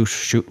 Work, shoot,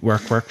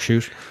 work,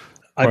 shoot.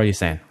 What are you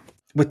saying?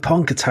 With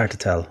Punk, it's hard to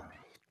tell.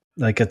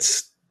 Like,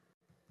 it's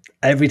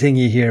everything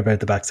you hear about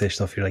the backstage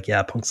stuff. You're like,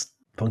 yeah, Punk's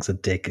a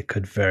dick. It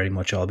could very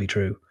much all be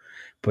true,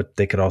 but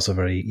they could also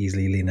very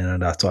easily lean in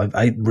on that. So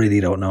I really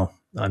don't know.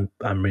 I'm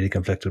really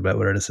conflicted about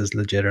whether this is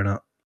legit or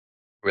not.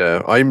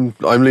 Yeah, I'm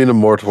leaning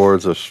more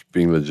towards it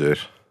being legit.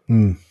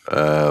 There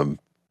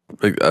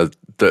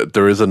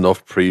is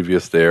enough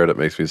previous there that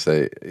makes me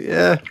say,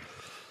 yeah,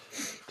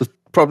 there's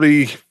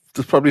probably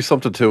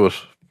something to it.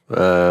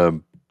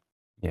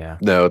 Yeah.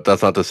 Now,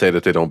 that's not to say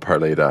that they don't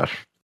parlay that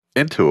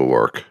into a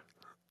work,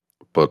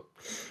 but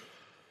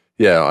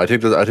yeah, I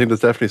think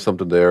there's definitely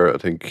something there. I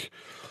think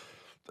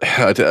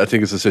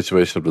it's a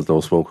situation of there's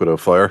no smoke without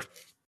fire.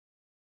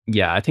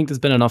 Yeah, I think there's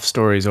been enough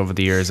stories over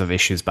the years of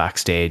issues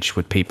backstage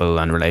with people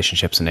and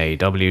relationships in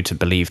AEW to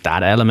believe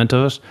that element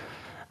of it.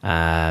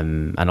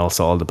 And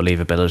also all the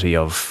believability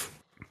of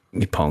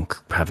Punk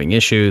having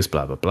issues,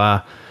 blah, blah,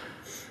 blah.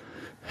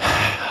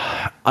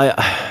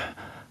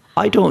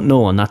 I don't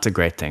know, and that's a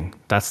great thing.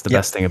 That's the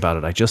best thing about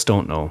it. I just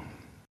don't know.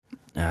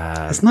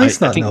 It's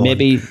nice not I think knowing.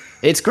 Maybe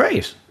it's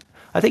great.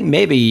 I think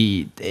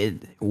maybe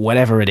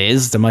whatever it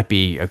is, there might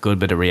be a good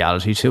bit of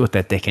reality to it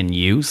that they can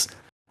use,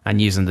 and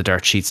using the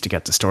dirt sheets to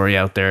get the story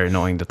out there,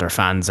 knowing that their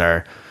fans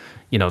are,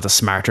 the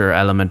smarter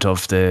element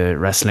of the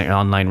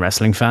online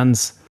wrestling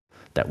fans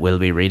that will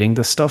be reading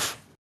this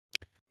stuff.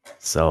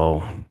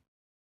 So, I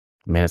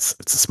mean, it's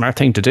a smart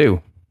thing to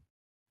do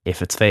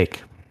if it's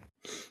fake.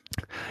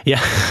 Yeah,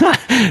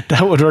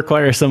 that would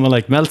require someone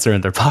like Meltzer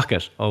in their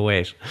pocket. Oh,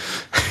 wait.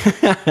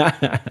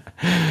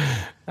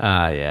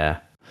 Yeah.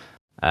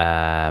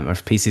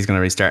 If PC's going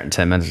to restart in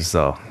 10 minutes or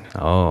so.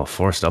 Oh,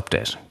 forced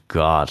update.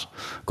 God.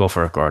 Go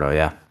for it, Gordo,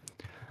 yeah.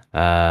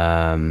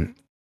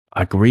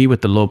 I agree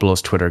with the Low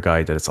Blows Twitter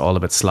guy that it's all a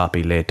bit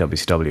sloppy late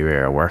WCW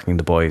era. Working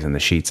the boys in the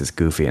sheets is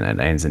goofy and it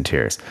ends in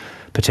tears.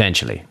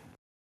 Potentially.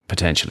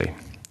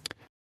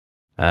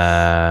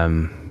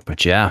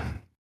 But yeah.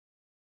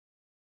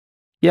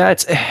 Yeah,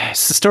 it's the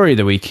story of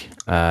the week.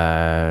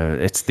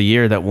 It's the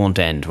year that won't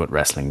end with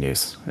wrestling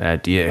news.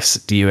 Do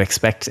you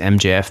expect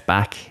MJF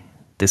back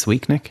this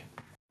week, Nick?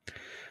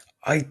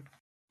 I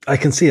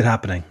can see it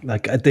happening.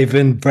 Like, they've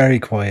been very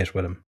quiet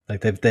with him.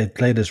 Like, they've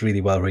played this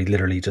really well, where you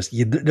literally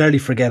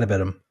forget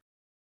about him.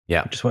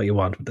 Yeah, which is what you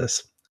want with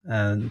this.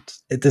 And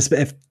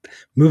if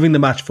moving the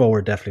match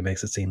forward definitely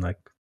makes it seem like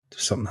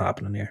there's something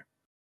happening here.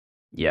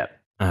 Yeah,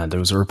 there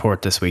was a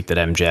report this week that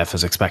MJF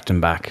is expected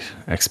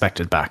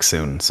back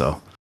soon.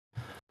 So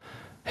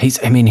he's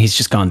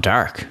just gone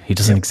dark. He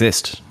doesn't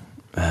exist,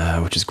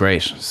 which is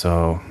great.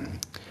 So.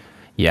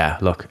 Yeah,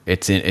 look,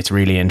 it's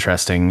really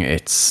interesting.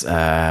 It's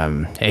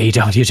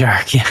AEW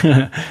Dark.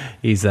 Yeah,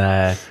 he's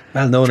well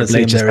known as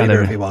Triple H there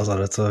either if he was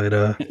on it.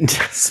 So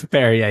it's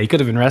fair. Yeah, he could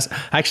have been wrestling.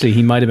 Actually,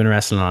 he might have been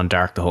wrestling on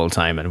Dark the whole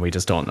time, and we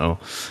just don't know.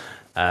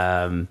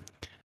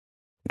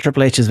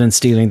 Triple H has been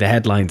stealing the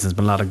headlines. There's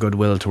been a lot of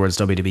goodwill towards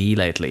WWE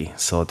lately.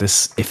 So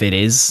this, if it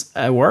is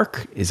a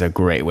work, is a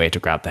great way to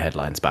grab the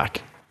headlines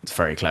back. It's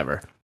very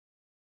clever.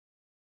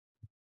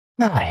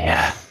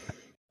 Yeah.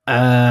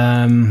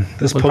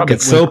 This Punk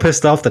gets so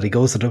pissed off that he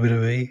goes to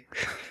WWE.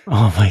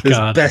 Oh my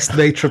god! His best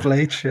mate Triple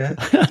H, yeah.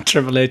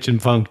 Triple H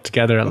and Punk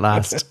together at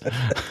last.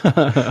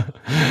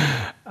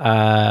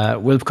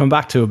 We'll come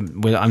back to.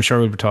 I'm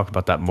sure we'll talk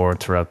about that more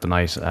throughout the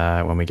night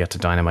when we get to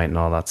Dynamite and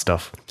all that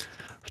stuff.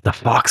 The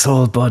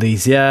Foxhole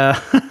buddies, yeah,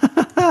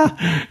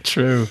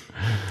 true.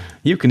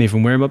 You can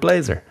even wear my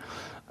blazer.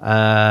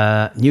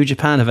 New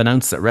Japan have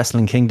announced that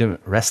Wrestle Kingdom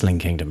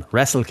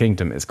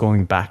is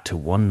going back to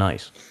one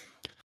night.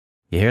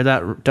 You hear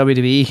that,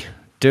 WWE?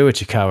 Do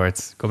it, you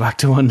cowards. Go back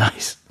to one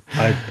night.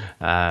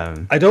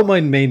 I don't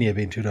mind Mania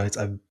being 2 nights.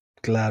 I'm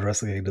glad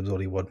Wrestle Kingdom's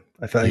only one.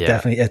 I felt like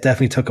it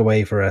definitely took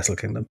away for Wrestle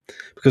Kingdom,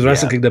 because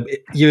Wrestle Kingdom,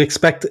 you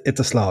expect it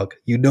to slog.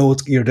 You're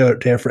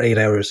there for 8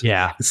 hours.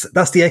 Yeah,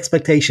 that's the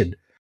expectation,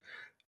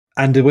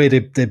 and the way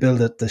they build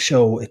it, the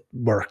show, it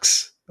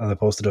works. As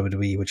opposed to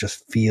WWE, which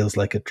just feels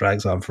like it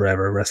drags on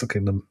forever. Wrestle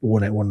Kingdom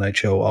one night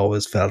show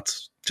always felt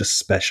just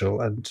special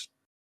and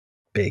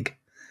big.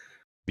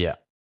 Yeah.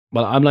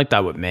 Well, I'm like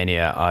that with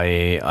Mania.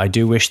 I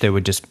do wish they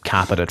would just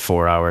cap it at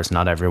 4 hours.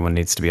 Not everyone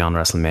needs to be on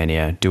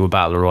WrestleMania. Do a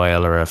Battle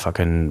Royal or a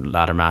fucking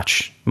ladder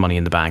match, Money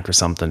in the Bank or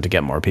something to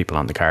get more people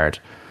on the card.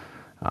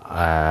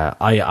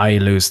 I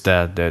lose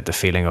the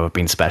feeling of it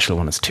being special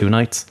when it's 2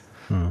 nights.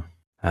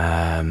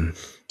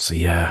 So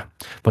yeah.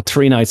 But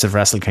 3 nights of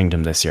Wrestle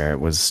Kingdom this year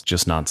was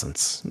just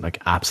nonsense.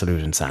 Like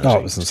absolute insanity. Oh,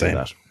 it was insane.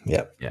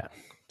 Yeah.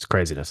 It's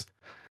craziness.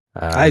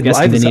 I guess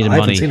they needed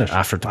money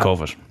after the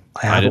COVID.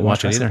 I didn't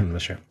watch it either.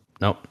 This year.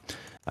 No.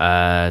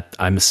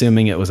 I'm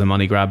assuming it was a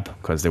money grab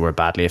because they were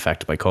badly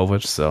affected by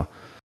COVID, so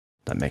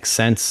that makes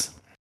sense.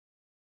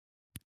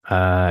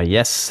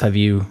 Yes, have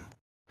you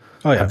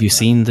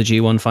seen the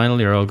G1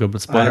 final? You're all good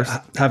with spoilers?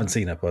 I haven't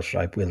seen it, but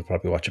I will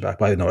probably watch it back.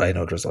 But I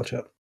know the results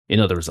yet.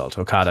 another result,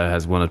 Okada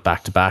has won it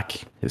back to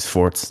back, his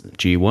fourth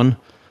G1.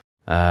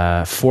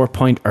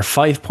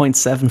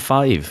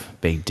 5.75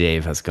 Big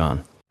Dave has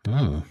gone.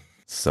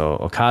 So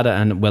Okada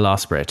and Will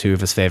Ospreay, two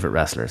of his favorite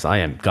wrestlers. I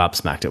am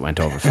gobsmacked it went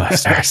over 5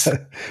 stars.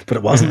 But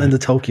it wasn't in the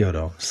Tokyo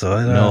though, so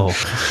I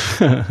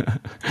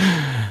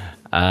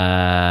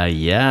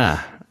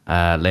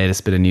don't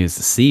latest bit of news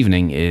this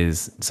evening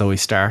is Zoe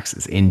Starks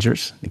is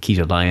injured.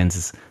 Nikita Lyons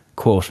is,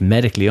 quote,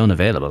 medically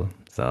unavailable,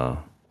 so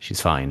she's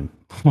fine.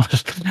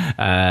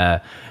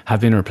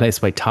 Have been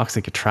replaced by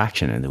Toxic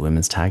Attraction in the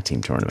women's tag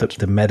team tournament.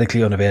 The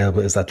medically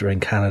unavailable is that they're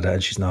in Canada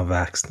and she's not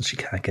vaxxed and she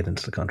can't get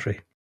into the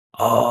country.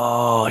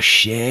 Oh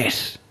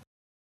shit!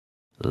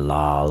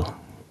 Lol.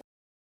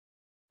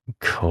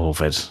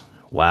 COVID.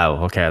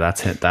 Wow. Okay,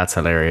 that's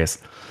hilarious.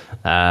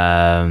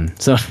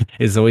 So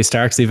is Zoe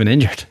Starks even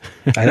injured?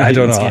 I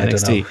don't know.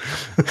 NXT.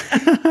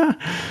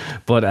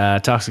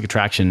 But Toxic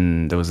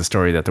Attraction, there was a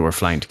story that they were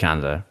flying to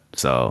Canada,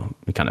 so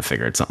we kind of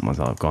figured something was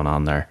all going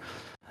on there.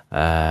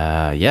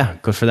 Yeah,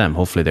 good for them.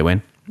 Hopefully they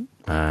win.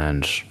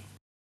 And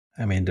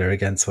I mean, they're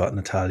against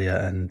Natalia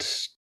and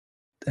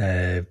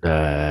oh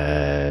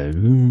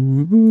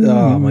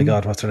my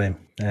god, what's her name?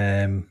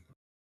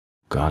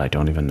 God, I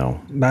don't even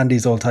know.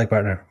 Mandy's old tag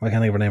partner. I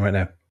can't think of her name right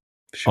now.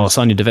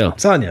 Sonya Deville.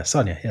 Sonya,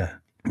 yeah.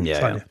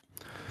 Yeah.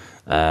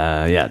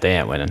 Yeah, they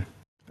ain't winning.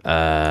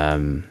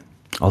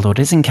 Although it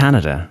is in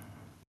Canada.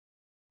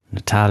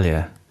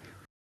 Natalia.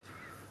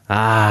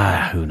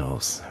 Who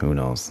knows?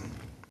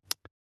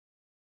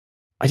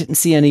 I didn't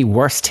see any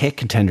worst take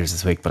contenders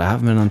this week, but I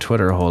haven't been on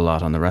Twitter a whole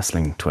lot on the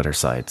wrestling Twitter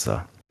side,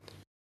 so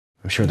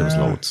I'm sure there was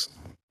loads.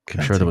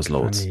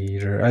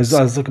 I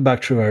was looking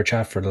back through our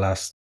chat for the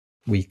last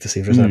week to see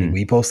if there's anything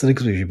we posted,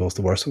 because we usually post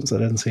the worst ones. I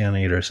didn't see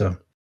any either, so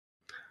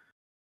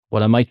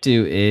what I might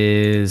do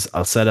is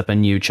I'll set up a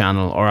new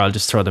channel, or I'll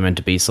just throw them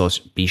into B-Show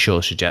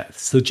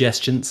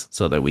suggestions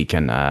so that we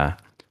can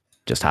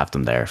just have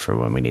them there for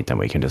when we need them.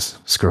 We can just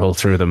scroll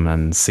through them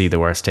and see the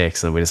worst takes,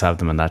 so we just have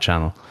them in that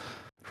channel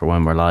for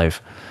when we're live.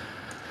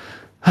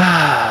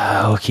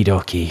 Okie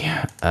dokie.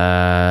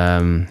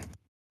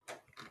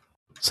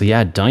 So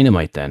yeah,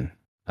 Dynamite then.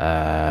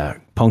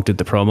 Punk did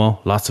the promo,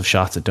 lots of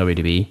shots at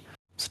WWE.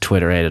 So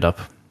Twitter ate it up.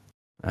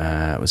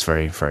 It was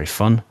very, very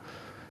fun.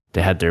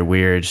 They had their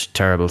weird,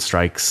 terrible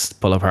strikes,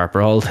 pull-apart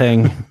brawl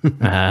thing.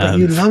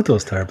 You love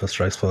those terrible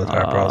strikes,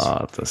 pull-apart brawls.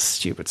 Oh, the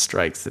stupid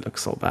strikes, they look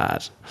so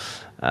bad.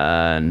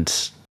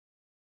 And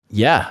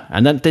yeah,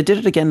 and then they did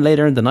it again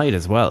later in the night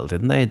as well,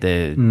 didn't they?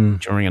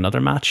 During another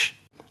match.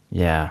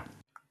 Yeah.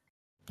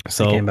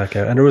 So they came back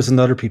out. And there was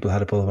another people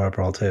had a pull-apart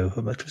brawl too.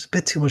 There was a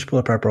bit too much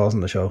pull-apart brawls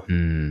on the show.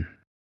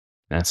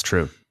 That's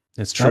true.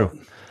 It's true.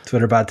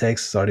 Twitter bad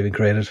takes has already been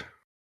created.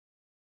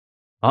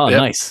 Oh,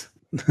 yep. Nice.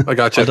 I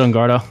got you. Well done,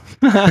 Gordo.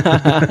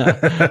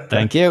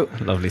 Thank you.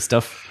 Lovely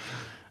stuff.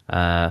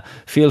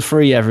 Feel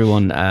free,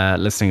 everyone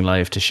listening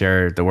live, to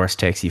share the worst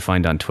takes you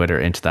find on Twitter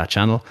into that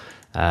channel.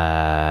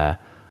 I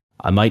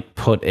might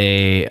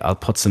I'll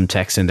put some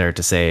text in there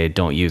to say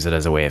don't use it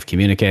as a way of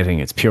communicating.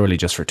 It's purely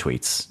just for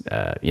tweets.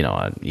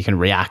 You can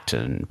react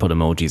and put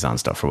emojis on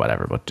stuff or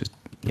whatever, but just,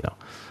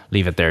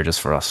 leave it there just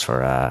for us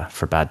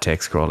for bad take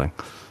scrolling.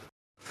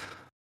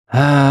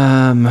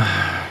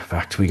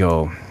 Back we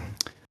go.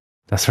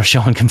 That's where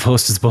Sean can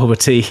post his boba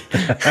tea.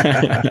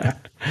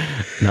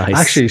 Nice.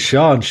 Actually,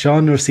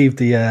 Sean received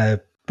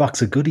the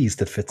box of goodies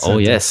that fits. Oh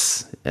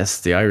yes,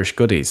 the Irish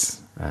goodies.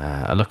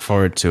 I look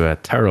forward to a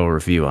thorough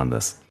review on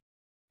this.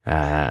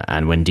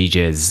 And when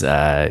DJ is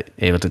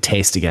able to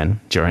taste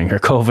again during her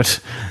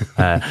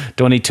COVID,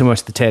 don't eat too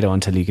much potato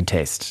until you can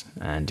taste,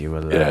 and you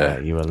will.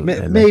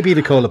 Maybe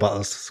the cola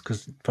bottles,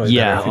 because probably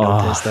better if you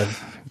don't taste them.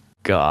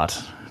 God,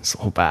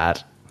 so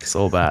bad.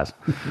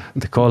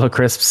 The cola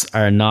crisps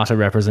are not a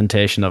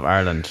representation of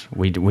Ireland.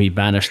 We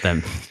banished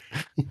them.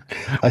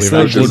 There's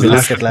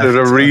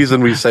a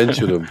reason we sent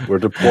you them. We're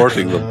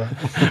deporting them.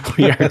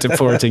 We are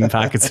deporting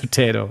packets of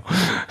potato.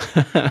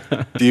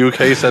 The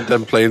UK sent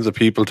them planes of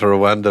people to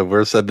Rwanda.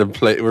 We're sending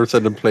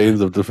planes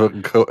of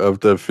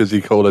the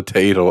fizzy cola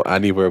tato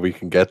anywhere we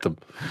can get them.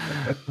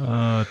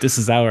 This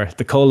is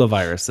the cola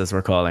virus, as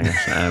we're calling it,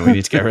 and we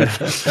need to get rid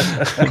of it.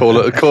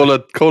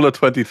 Cola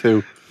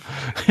 22.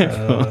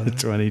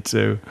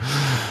 22.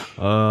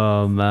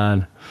 Oh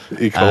man.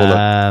 E.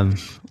 Cola.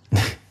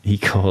 E.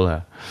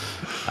 Cola.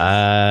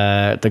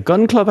 The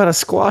Gun Club had a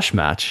squash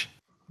match,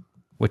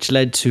 which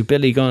led to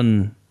Billy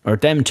Gunn, or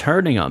them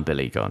turning on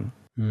Billy Gunn,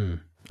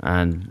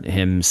 and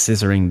him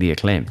scissoring the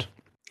Acclaimed.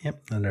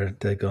 Yep, and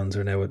the Guns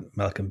are now with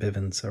Malcolm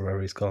Bivens, or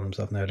whatever he's calling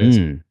himself nowadays.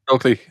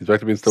 Stokely. He's back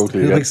to being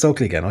Stokely again. Like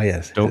Stokely again. Oh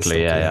yes,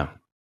 Stokely. Yeah.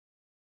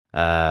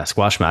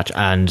 Squash match,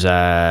 and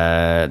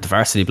the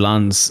Varsity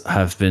Blondes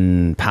have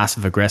been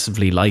passive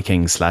aggressively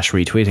liking /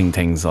 retweeting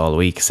things all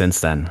week since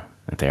then.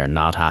 They are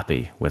not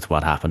happy with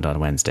what happened on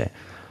Wednesday,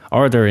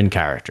 or they're in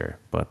character,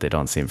 but they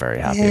don't seem very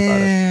happy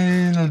about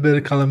it. A little bit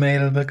of column A, a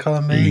little bit of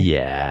column B.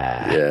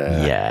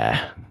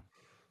 Yeah.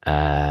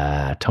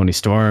 Toni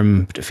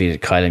Storm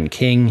defeated Kylan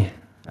King.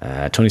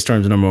 Toni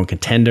Storm's the number one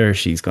contender.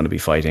 She's going to be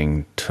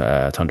fighting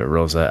Thunder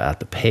Rosa at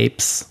the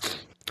Papes.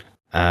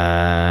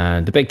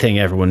 The big thing,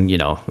 everyone,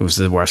 it was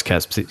the worst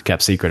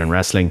kept secret in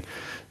wrestling.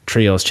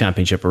 Trios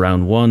Championship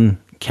round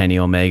 1. Kenny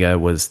Omega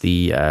was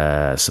the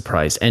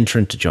surprise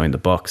entrant to join the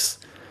Bucks,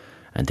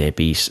 and they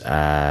beat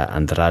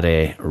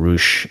Andrade,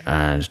 Rush,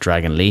 and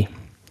Dragon Lee.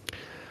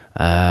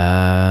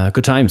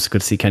 Good times.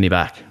 Good to see Kenny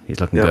back. He's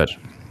looking good.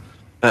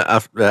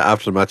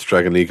 After the match,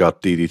 Dragon Lee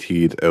got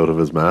DDT'd out of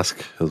his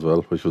mask as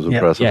well, which was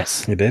impressive.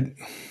 Yes, he did.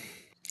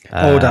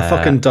 That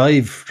fucking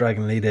dive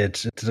Dragon Lee did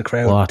to the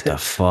crowd. What the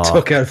fuck?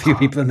 Took out a few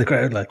people in the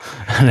crowd,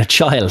 and a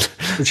child.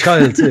 The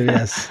child too,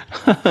 yes.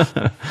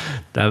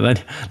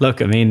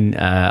 Look, I mean,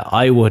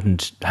 I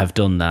wouldn't have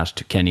done that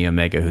to Kenny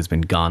Omega, who's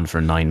been gone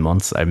for 9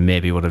 months. I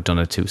maybe would have done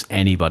it to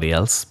anybody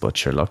else, but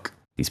sure, look,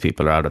 these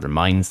people are out of their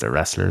minds. They're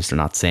wrestlers. They're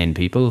not sane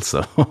people,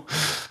 so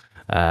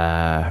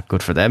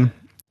good for them.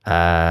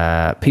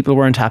 People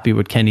weren't happy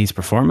with Kenny's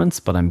performance,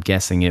 but I'm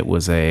guessing it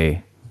was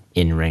a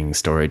in-ring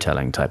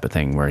storytelling type of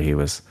thing where he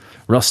was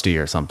rusty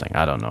or something.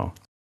 I don't know.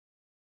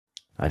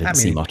 I didn't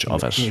see much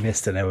of it. He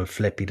missed an hour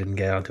flip. He didn't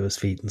get onto his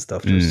feet and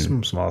stuff. Just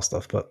some small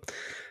stuff, but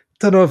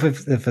don't know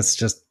if it's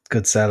just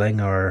good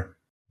selling or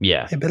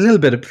a little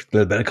bit of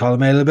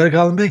column A, a little bit of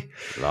column B.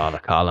 A lot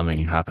of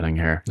columning happening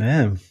here.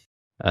 Yeah.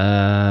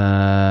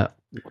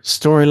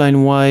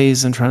 Storyline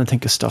wise, I'm trying to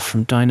think of stuff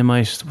from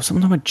Dynamite. There was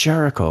something with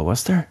Jericho,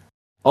 was there?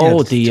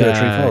 Oh, the 2 or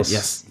 3 falls.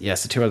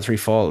 Yes, the 2 out of 3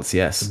 falls.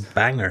 Yes,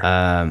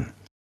 banger.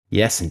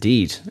 Yes,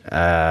 indeed.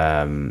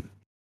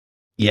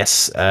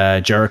 Yes,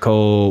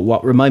 Jericho.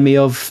 What remind me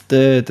of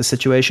the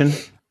situation?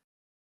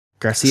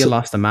 Garcia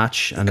lost the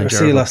match, and then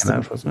Jericho lost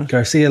out, wasn't it?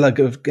 Garcia,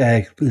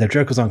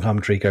 Jericho's on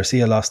commentary.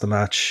 Garcia lost the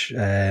match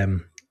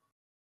 2-1.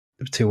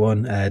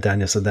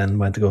 Danielson then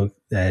went to go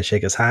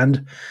shake his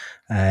hand.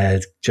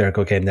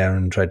 Jericho came down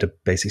and tried to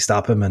basically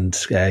stop him, and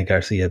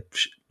Garcia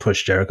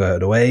pushed Jericho out of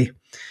the way.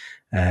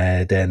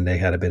 Then they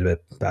had a bit of a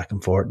back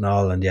and forth and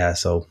all, and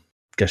so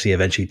Garcia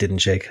eventually didn't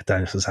shake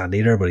Danielson's hand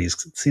either, but it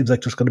seems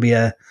like there's going to be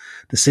a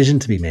decision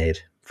to be made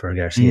for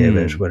Garcia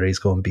about whether he's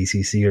going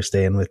BCC or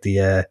staying with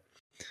the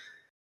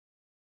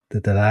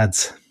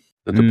lads.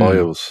 The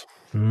bios.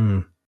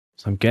 So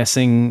I'm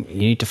guessing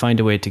you need to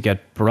find a way to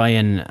get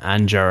Bryan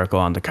and Jericho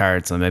on the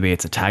card, so maybe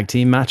it's a tag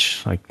team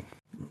match, like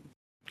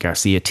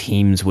Garcia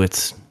teams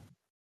with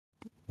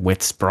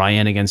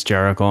Bryan against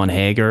Jericho and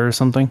Hager or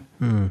something.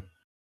 I'm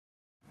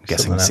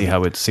guessing we'll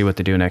see what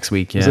they do next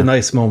week. Yeah, it was a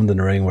nice moment in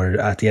the ring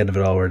where at the end of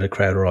it all, where the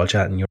crowd were all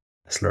chanting "You're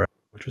a wrestler,"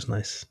 which was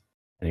nice.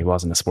 And he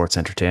wasn't a sports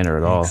entertainer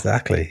at all.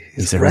 Exactly,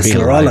 he's a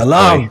wrestler all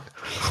along.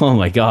 Oh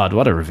my god,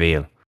 what a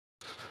reveal!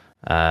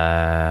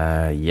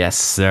 Yes,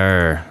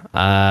 sir.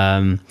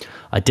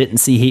 I didn't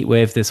see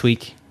Heatwave this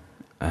week.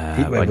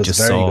 Heatwave was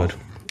very good.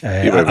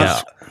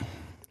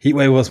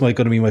 Heatwave was going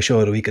to be my show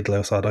of the week until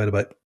I saw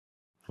Dynamite.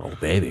 Oh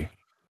baby.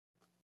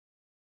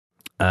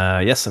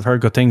 Yes, I've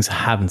heard good things.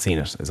 Haven't seen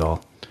it. Is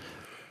all.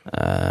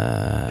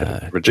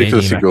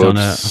 Ridiculously good.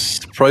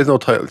 Surprised no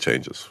title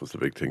changes was the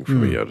big thing for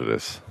me out of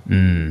this.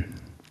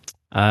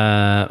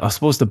 I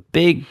suppose the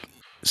big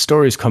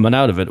stories coming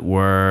out of it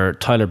were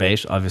Tyler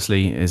Bate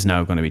obviously is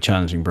now going to be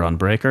challenging Braun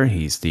Breaker.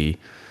 He's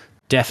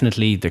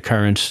definitely the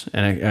current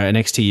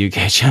NXT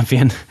UK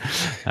champion.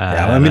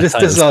 This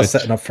is all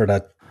setting up for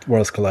that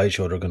Worlds Collide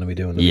show they're going to be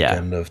doing at the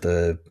end of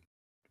the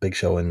big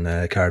show in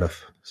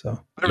Cardiff. So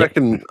I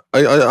reckon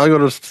I'm going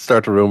to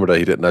start a rumor that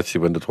he didn't actually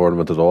win the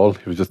tournament at all.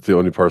 He was just the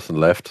only person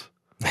left.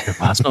 There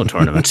was no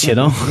tournament,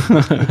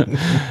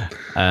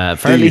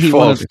 apparently he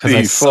won it because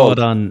I saw it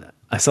on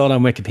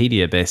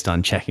Wikipedia based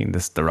on checking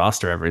the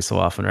roster every so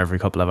often, every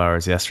couple of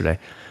hours yesterday.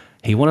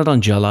 He won it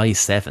on July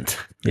 7th.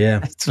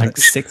 Yeah, it's like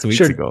 6 weeks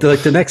ago.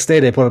 Like the next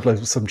day, they put up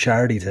some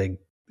charity thing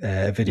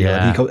video,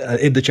 and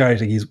in the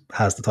charity thing, he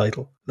has the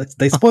title.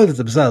 They spoiled it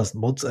themselves a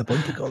month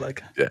ago.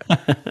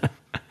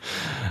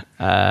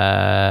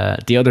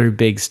 The other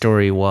big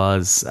story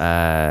was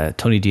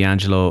Tony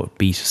D'Angelo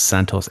beat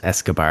Santos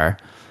Escobar,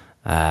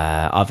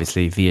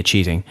 obviously via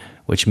cheating,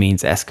 which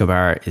means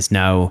Escobar is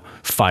now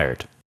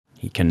fired.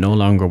 He can no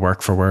longer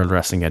work for World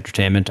Wrestling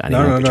Entertainment, and he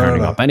won't be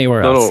turning up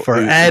anywhere else. For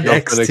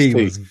NXT,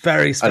 it was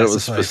very specified. And it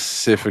was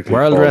specifically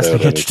World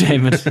Wrestling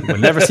Entertainment. We'll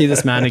never see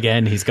this man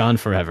again. He's gone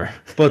forever.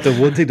 But the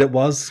one thing that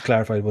was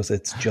clarified was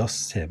it's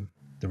just him.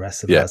 The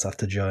rest of the guys have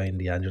to join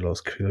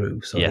D'Angelo's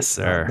crew. So yes,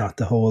 sir. Not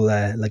the whole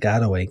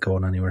Legato ain't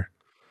going anywhere.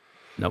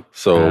 Nope.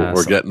 So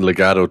we're getting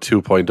Legato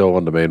 2.0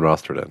 on the main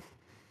roster then.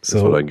 That's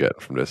what I'm getting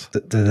from this. The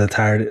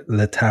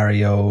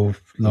Letario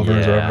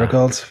lovers, or whatever they're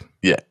called.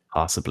 Yeah.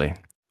 Possibly.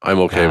 I'm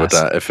okay with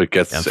that. If it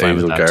gets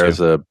Angel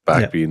Garza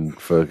back being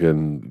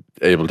fucking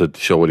able to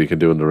show what he can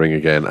do in the ring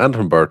again, and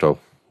Humberto.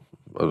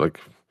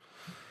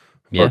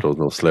 Humberto's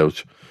no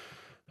slouch.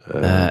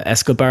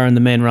 Escobar in the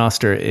main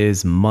roster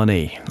is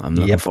money. I'm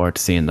looking forward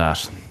to seeing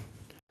that.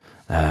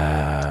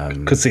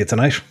 Could see it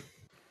tonight.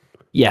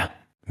 Yeah,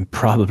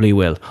 probably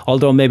will.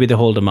 Although maybe they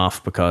hold him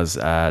off because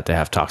they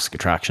have Toxic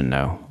Attraction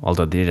now.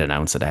 Although they did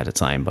announce it ahead of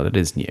time, but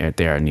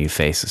they are new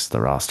faces to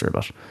the roster.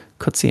 But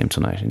could see him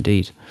tonight,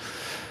 indeed.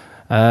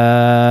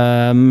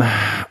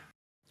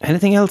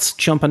 Anything else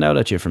jumping out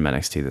at you from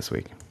NXT this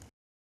week?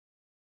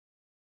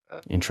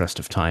 interest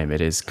of time,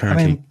 it is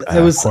currently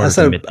it was quarter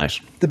to midnight.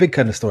 The big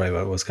kind of story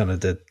about it was kind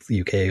of the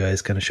UK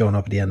guys kind of showing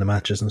up at the end of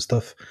matches and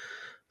stuff.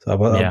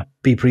 So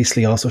B.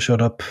 Priestley also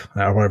showed up,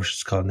 or whatever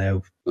it's called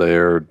now.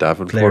 Blair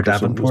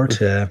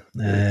Davenport, yeah.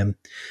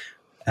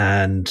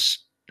 And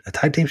a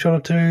tag team showed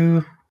up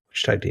too.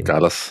 Which tag team?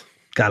 Gallus,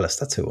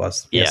 that's who it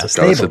was. Yeah,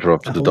 so Gallus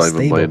interrupted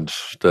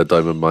the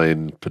Diamond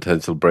Mine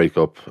potential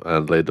breakup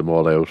and laid them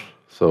all out.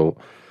 So,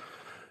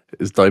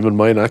 is Diamond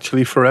Mine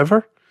actually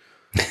forever?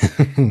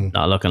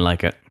 Not looking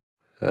like it.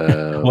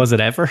 Was it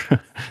ever?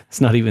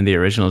 It's not even the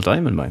original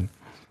Diamond Mine.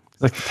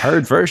 It's like the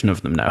third version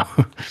of them now.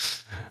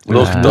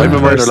 Look,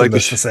 Diamond Mine are like the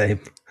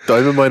same.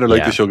 Diamond Mine are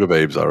like the Sugar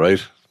Babes, all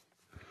right?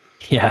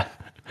 Yeah.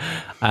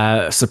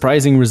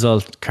 Surprising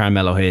result,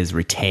 Carmelo Hayes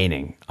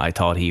retaining. I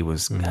thought he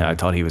was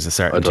a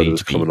certainty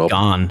to be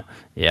gone.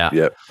 Yeah.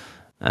 Yep.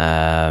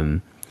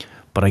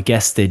 But I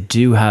guess they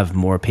do have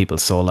more people.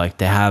 So like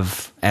they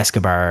have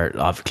Escobar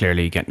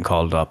clearly getting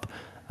called up.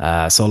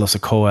 Solo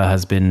Sikoa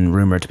has been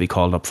rumored to be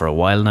called up for a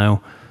while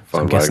now. So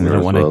I'm guessing they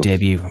don't want to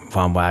debut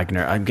Von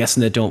Wagner. I'm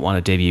guessing they don't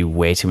want to debut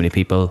way too many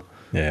people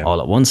all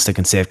at once. They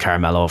can save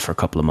Carmelo for a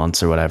couple of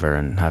months or whatever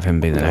and have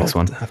him be the next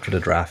one. After the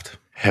draft.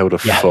 How the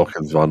fuck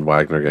is Von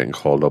Wagner getting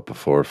called up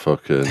before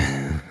fucking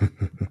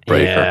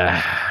Breaker?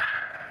 Yeah.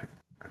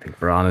 I think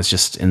Braun is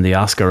just in the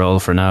Oscar role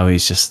for now.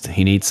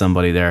 He needs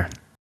somebody there.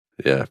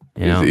 Yeah.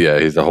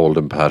 He's the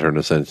holding pattern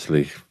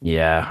essentially.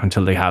 Yeah,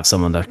 until they have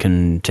someone that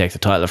can take the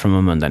title from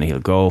him and then he'll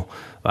go.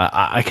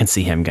 I can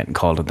see him getting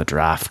called in the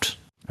draft.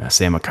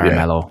 Same with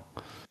Carmelo.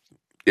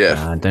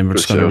 Yeah. And then we're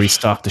just going to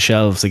restock the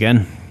shelves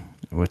again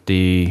with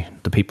the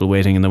people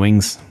waiting in the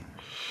wings.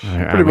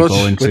 Pretty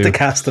much with the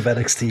cast of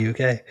NXT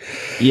UK.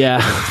 Yeah.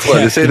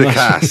 Well, you say the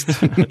cast.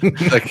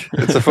 Like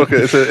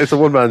it's a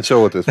one man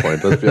show at this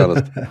point, let's be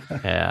honest.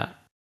 Yeah.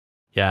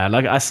 Yeah,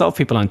 like I saw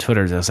people on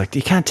Twitter that was like,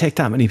 you can't take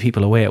that many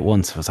people away at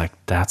once. I was like,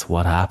 that's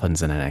what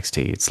happens in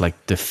NXT. It's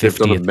like the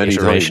 50th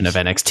iteration of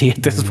NXT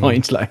at this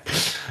point. Like,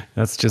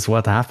 that's just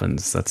what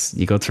happens.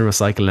 You go through a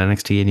cycle in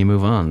NXT and you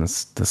move on.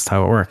 That's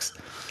how it works.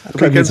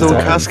 The weekend zone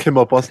cast came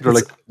up, wasn't there?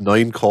 Like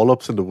 9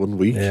 call-ups into 1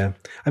 week. Yeah,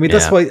 I mean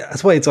that's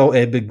why it's all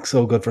been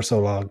so good for so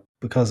long,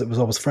 because it was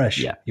always fresh.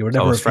 Yeah, you were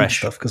never fresh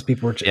stuff because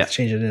people were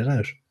changing it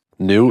out.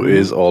 New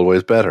is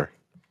always better.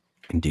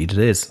 Indeed, it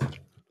is.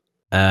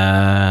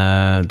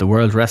 The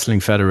World Wrestling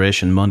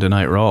Federation Monday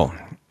Night Raw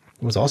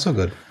was also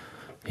good.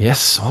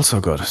 Yes, also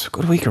good. It's a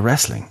good week of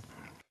wrestling.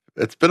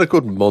 It's been a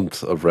good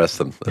month of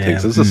wrestling. I think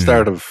since the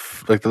start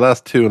of like the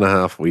last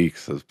 2.5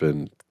 weeks has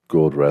been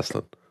good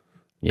wrestling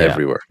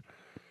everywhere.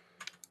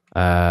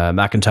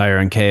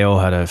 McIntyre and KO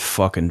had a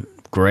fucking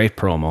great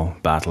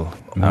promo battle.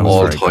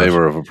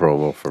 All-timer of a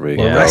promo for me.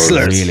 We're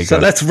wrestlers, really good. So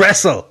let's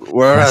wrestle.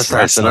 We're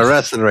wrestlers in a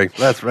wrestling ring.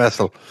 Let's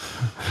wrestle.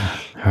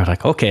 We're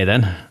like, okay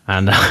then.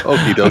 And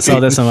I saw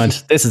this and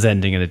went, this is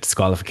ending in a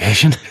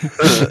disqualification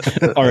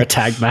or a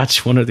tag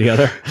match, one or the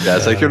other. Yeah,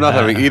 it's like you're not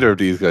having either of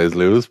these guys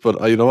lose, but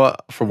you know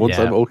what? For once,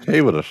 I'm okay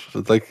with it.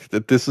 It's like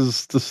this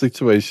is the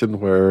situation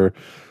where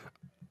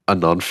a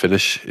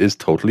non-finish is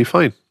totally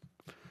fine.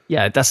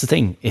 Yeah, that's the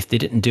thing. If they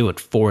didn't do it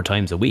 4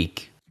 times a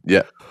week.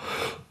 Yeah.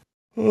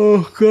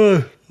 Oh,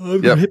 God.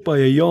 I've been hit by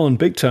a yawn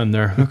big time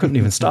there. I couldn't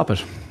even stop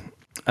it.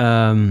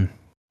 And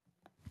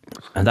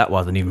that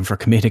wasn't even for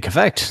comedic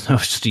effect. That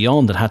was just a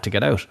yawn that had to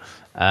get out.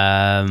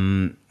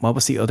 What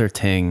was the other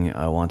thing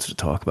I wanted to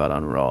talk about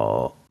on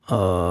Raw?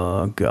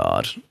 Oh,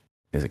 God.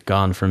 Is it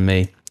gone from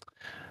me?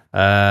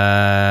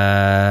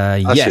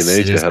 Yes,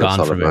 it is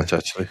gone from me. Match,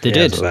 actually. They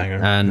did.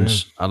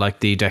 And I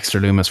like the Dexter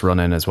Lumis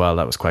run-in as well.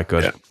 That was quite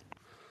good. Yeah.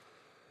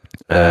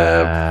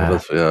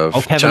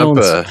 Kevin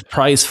Owens,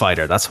 prize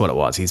fighter. That's what it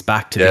was. He's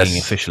back to being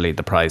officially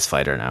the prize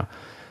fighter now.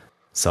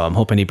 So I'm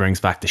hoping he brings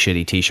back the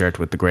shitty t-shirt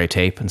with the grey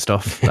tape and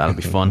stuff. That'll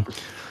be fun.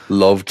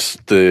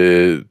 Loved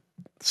the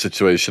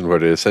situation where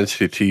they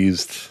essentially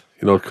teased,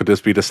 could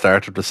this be the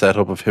start of the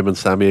setup of him and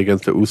Sammy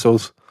against the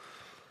Usos?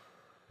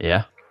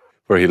 Yeah.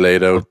 Where he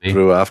laid out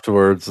Drew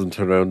afterwards and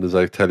turned around and was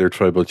like, tell your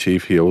tribal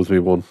chief he owes me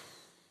one.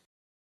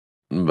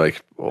 I'm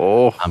like,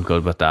 I'm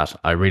good with that.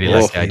 I really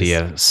like the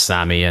idea of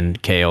Sammy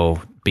and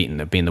KO being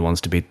the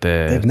ones to beat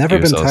the They've never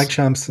been tag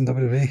champs in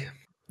WWE.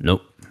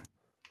 Nope.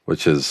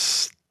 Which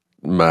is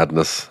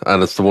madness.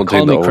 And it's the one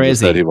thing that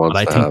crazy, that he wants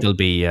but to I think have. they'll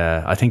be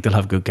I think they'll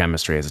have good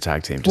chemistry as a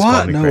tag team. Just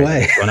what? No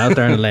way. Going out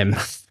there on a limb.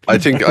 I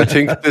think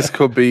this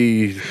could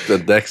be the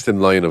next in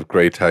line of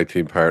great tag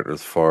team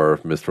partners for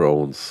Mr.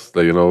 Owens.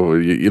 Like,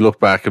 you look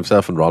back,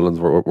 himself and Rollins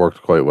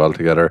worked quite well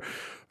together.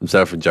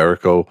 Himself and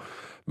Jericho,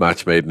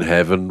 match made in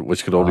heaven,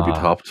 which could only be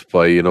topped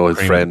by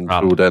his friend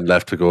who then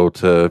left to go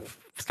to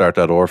start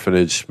that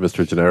orphanage,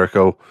 Mr.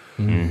 Generico.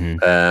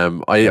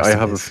 Mm-hmm. I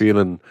have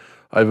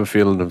a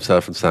feeling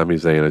himself and Sami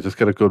Zayn, I just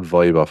get a good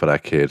vibe off of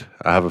that kid.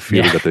 I have a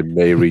feeling that they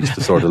may reach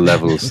the sort of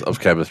levels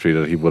of chemistry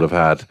that he would have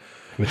had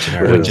with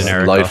his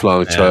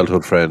lifelong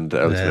childhood friend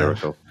El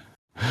Generico.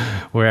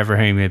 Wherever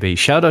he may be.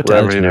 Shout out to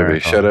El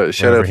Generico.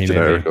 Shout out to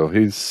Generico.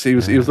 He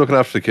was looking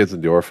after the kids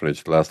in the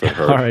orphanage the last I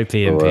heard.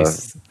 R.I.P. in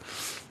peace.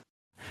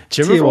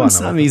 Do you remember when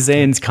Sami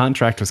Zayn's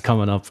contract was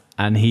coming up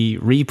and he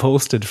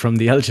reposted from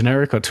the El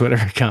Generico Twitter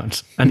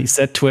account and he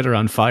set Twitter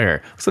on fire?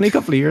 It was only a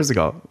couple of years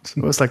ago.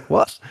 I was like,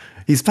 what?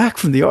 He's back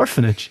from the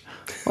orphanage.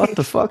 What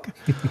the fuck?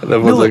 And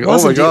everyone's like,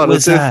 oh my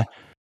God.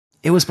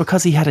 It was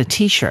because he had a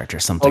T-shirt or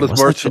something.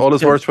 All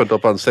his merch went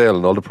up on sale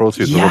and all the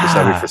proceeds were going to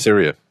Sami for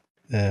Syria.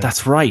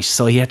 That's right.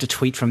 So he had to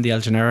tweet from the El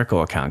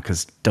Generico account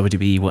because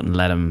WWE wouldn't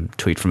let him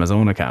tweet from his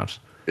own account.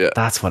 Yeah.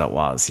 That's what it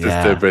was.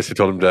 Yeah. They basically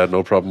told him they had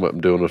no problem with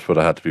him doing it, but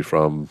it had to be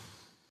from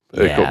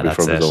a company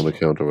from his own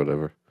account or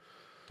whatever.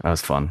 That was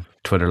fun.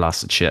 Twitter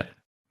lost its shit.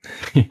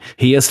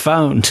 He is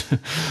found.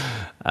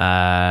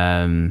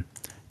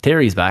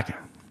 Theory's back.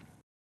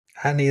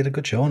 And he had a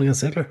good showing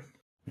against Ziggler.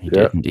 He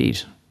did indeed.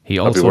 He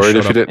also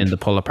showed up in the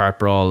pull apart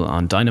brawl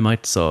on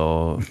Dynamite,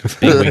 so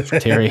big wig for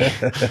Theory. He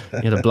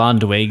had a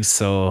blonde wig,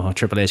 so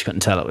Triple H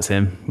couldn't tell it was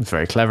him. It was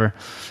very clever.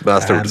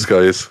 Master of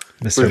disguise.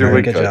 Mr.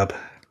 Very good job.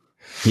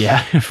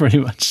 Yeah, pretty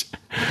much.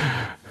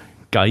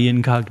 Guy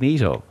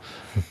Incognito.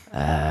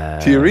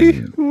 Theory?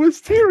 Who was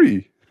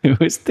Theory? Who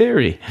was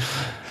Theory?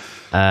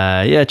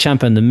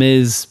 Ciampa and The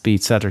Miz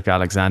beat Cedric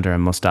Alexander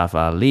and Mustafa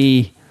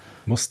Ali.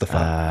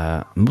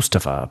 Mustafa,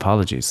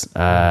 apologies.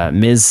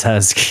 Miz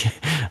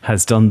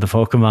has done the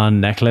Pokemon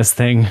necklace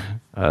thing.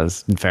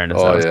 In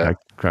fairness, that was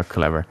quite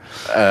clever.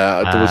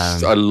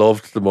 I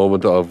loved the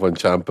moment of when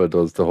Ciampa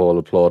does the whole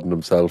applauding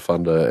himself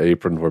on the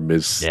apron where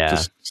Miz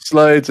just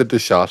slides into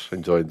shot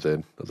and joins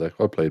in. I was like,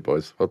 well played,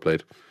 boys. Well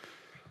played.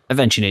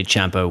 Eventually,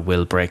 Ciampa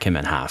will break him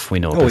in half. We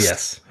know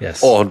this.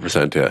 Yes.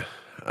 100%, yeah.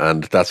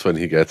 And that's when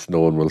he gets No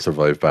One Will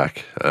Survive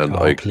back. And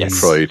I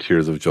cry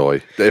tears of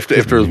joy. If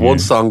there's one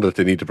song that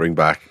they need to bring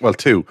back, well,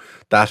 two,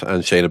 that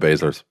and Shayna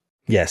Baszler's.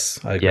 Yes,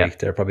 I agree. Yeah.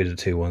 They're probably the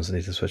two ones that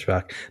need to switch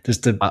back. There's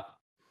the...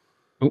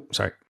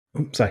 sorry.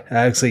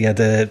 Actually,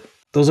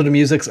 those are the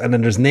musics, and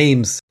then there's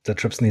names that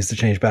Trips needs to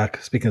change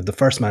back. Speaking of the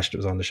first match that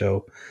was on the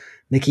show,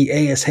 Nikki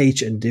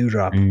ASH and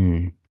Dewdrop.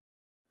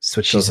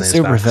 Switch those names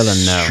super villain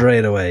now.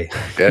 Straight away.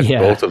 Get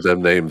both of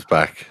them names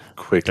back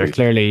quickly. They're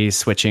clearly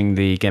switching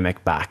the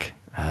gimmick back.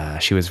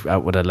 She was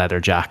out with a leather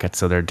jacket,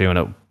 so they're doing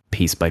it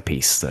piece by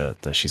piece.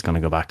 She's going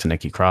to go back to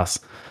Nikki Cross.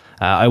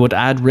 I would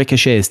add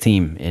Ricochet's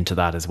team into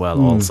that as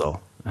well,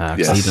 also.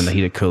 Because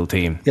he did a cool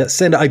team. Yeah,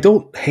 saying that I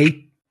don't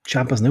hate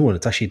Ciampa's new one.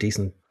 It's actually a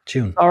decent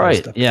tune. All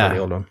right,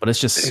 but it's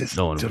just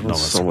no one will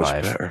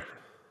survive. Better.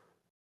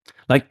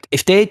 Like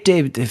if they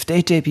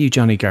debut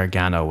Johnny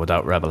Gargano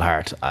without Rebel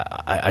Heart,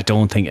 I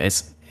don't think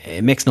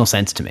it makes no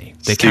sense to me.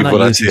 They Steve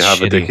will actually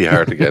have a Dickie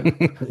Hart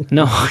again.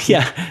 No,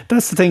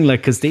 that's the thing. Like,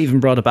 because they even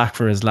brought it back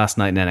for his last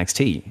night in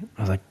NXT.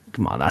 I was like,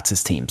 come on, that's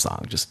his theme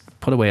song. Just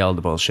put away all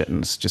the bullshit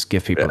and just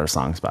give people their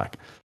songs back.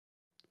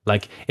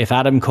 Like, if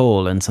Adam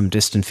Cole in some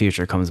distant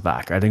future comes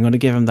back, are they going to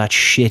give him that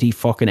shitty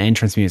fucking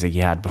entrance music he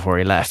had before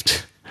he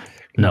left?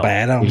 No,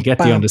 he'll get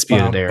the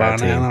Undisputed Era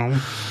team.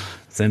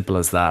 Simple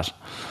as that.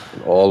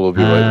 All will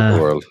be right in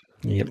the world.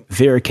 Yep.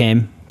 Veer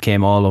came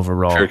all over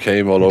Raw. Veer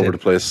came all over the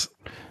place.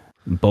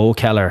 Bo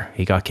Keller,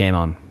 he came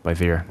on by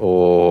Veer.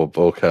 Oh,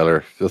 Bo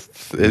Keller.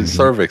 Just his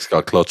cervix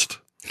got clutched.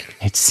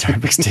 His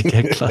cervix did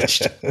get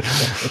clutched.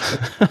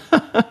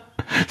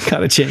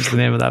 Gotta change the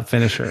name of that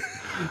finisher.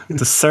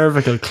 The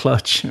cervical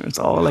clutch. It's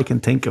all I can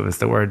think of is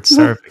the word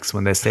cervix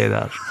when they say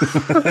that.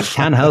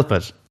 Can't help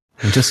it.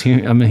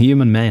 I'm a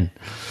human man.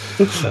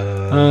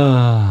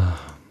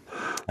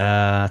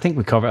 I think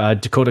we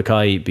covered Dakota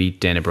Kai beat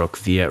Dana Brooke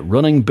via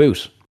running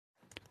boot.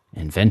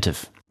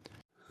 Inventive.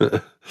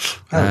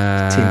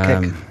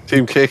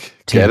 Team kick.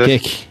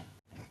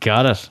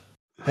 Got it.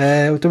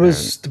 There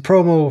was the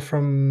promo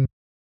from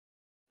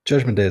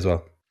Judgment Day as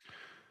well.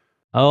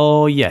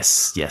 Oh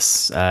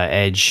yes.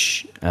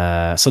 Edge.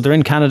 So they're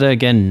in Canada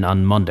again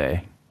on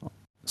Monday.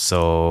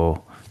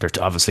 So they're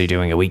obviously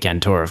doing a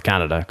weekend tour of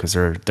Canada because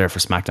they're there for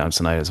SmackDown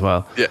tonight as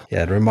well. Yeah,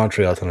 they're in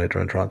Montreal tonight.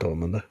 They're in Toronto on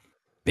Monday.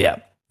 Yeah.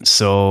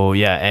 So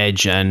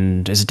Edge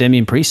and is it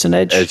Damian Priest and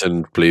Edge? Edge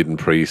and Bleeding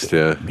Priest.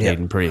 Yeah.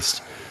 Bleeding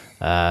Priest.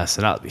 So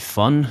that'll be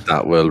fun.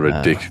 That will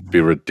be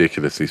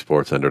ridiculously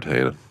sports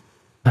entertaining.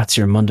 That's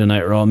your Monday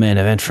Night Raw main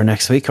event for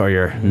next week, or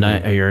your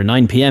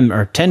 9 p.m.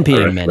 or 10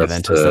 p.m. main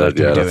event. That's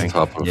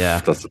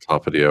the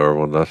top of the hour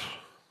one.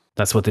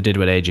 That's what they did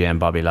with AJ and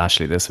Bobby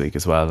Lashley this week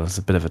as well. There's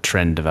a bit of a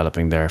trend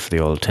developing there for the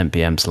old 10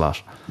 p.m.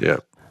 slot. Yeah.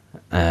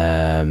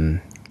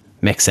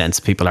 Makes sense.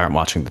 People aren't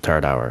watching the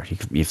third hour.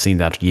 You've seen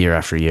that year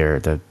after year.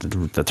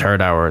 The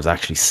third hour is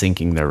actually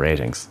sinking their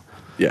ratings.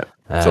 Yeah.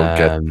 So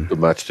get the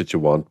match that you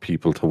want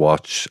people to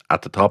watch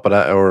at the top of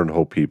that hour and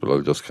hope people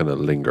will just kind of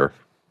linger.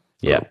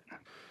 Yeah.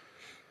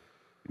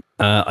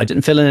 I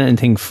didn't fill in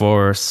anything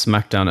for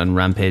SmackDown and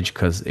Rampage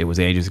because it was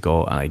ages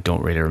ago and I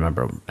don't really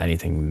remember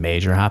anything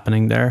major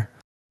happening there.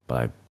 But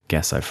I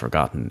guess I've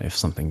forgotten if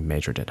something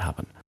major did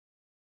happen.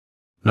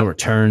 No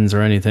returns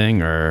or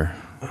anything, or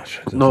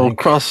no.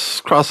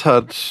 Cross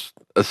had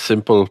a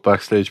simple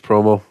backstage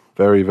promo,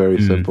 very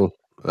very simple.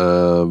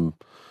 No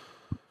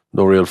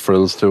real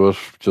frills to it.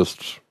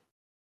 Just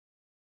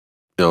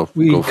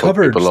we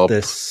covered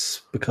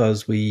this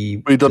because we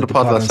done the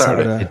pod last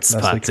Saturday. It's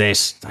pod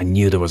 8. I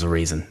knew there was a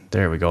reason.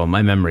 There we go.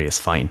 My memory is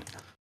fine.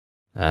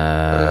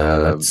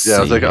 Let's yeah, I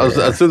was see like, here.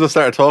 as soon as I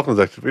started talking, I was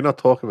like, did we not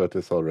talk about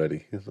this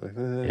already? He's like,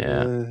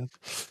 Yeah.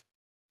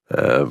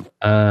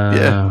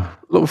 Yeah.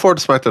 Looking forward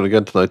to SmackDown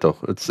again tonight, though.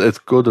 It's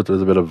good that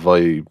there's a bit of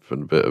vibe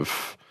and a bit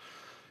of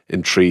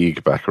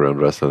intrigue back around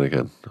wrestling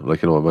again.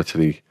 Like, I'm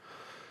actually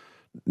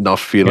not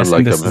feeling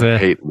like I'm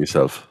hating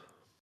myself.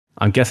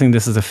 I'm guessing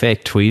this is a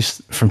fake tweet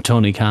from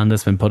Tony Khan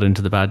that's been put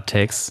into the bad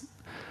takes.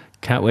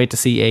 Can't wait to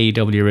see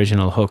AEW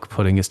Original Hook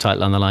putting his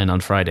title on the line on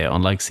Friday,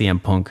 unlike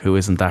CM Punk, who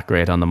isn't that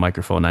great on the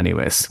microphone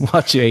anyways.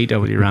 Watch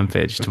AEW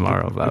Rampage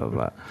tomorrow, blah, blah,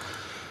 blah.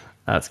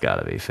 That's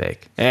gotta be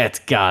fake. It's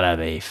gotta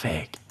be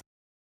fake.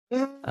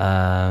 Good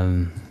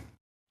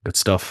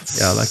stuff.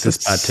 Yeah, I like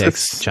this bad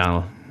takes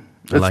channel.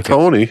 I like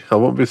Tony. it. I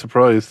won't be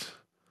surprised.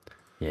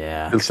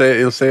 Yeah. He'll say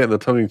it in a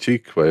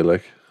tongue-in-cheek way.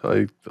 Like,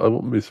 I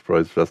wouldn't be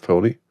surprised if that's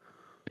Tony.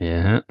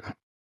 Yeah.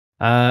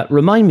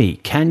 Remind me,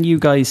 can you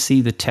guys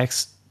see the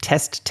test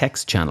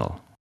text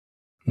channel?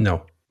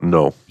 No.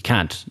 You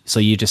can't. So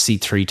you just see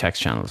 3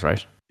 text channels,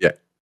 right? Yeah.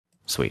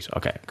 Sweet.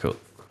 Okay, cool.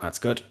 That's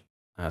good.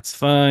 That's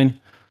fine.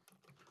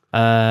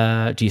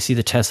 Do you see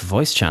the test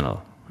voice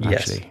channel?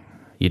 Actually? Yes.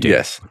 You do?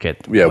 Yes. Okay.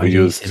 Yeah, we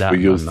used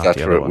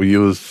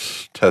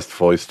test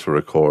voice to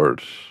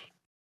record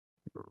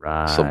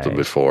something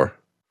before.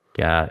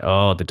 Yeah.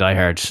 Oh, the Die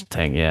Hard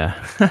thing. Yeah.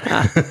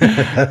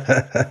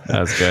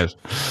 That's good.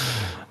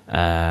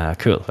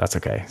 Cool. That's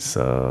okay.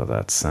 So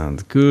that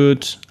sounds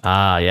good.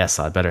 Yes.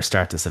 I'd better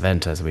start this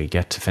event as we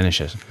get to finish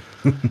it.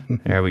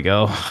 There we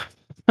go.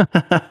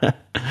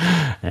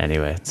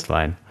 Anyway, it's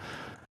fine.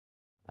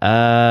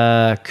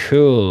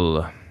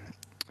 Cool.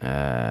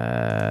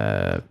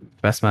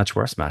 Best match,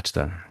 worst match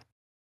then.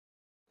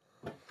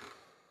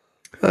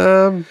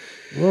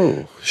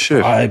 Oh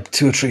shit!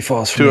 2 or 3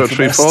 falls. 2 or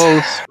 3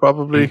 falls,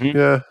 probably.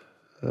 Yeah.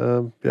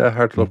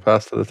 Hard to look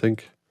past it, I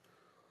think.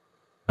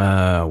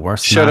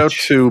 Worst Shout match. out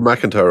to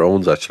McIntyre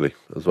Owens actually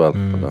as well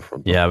on that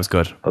front. Yeah, it was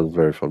good. That was a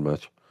very fun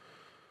match.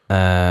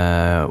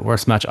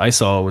 Worst match I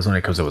saw was only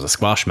because it was a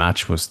squash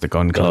match. Was the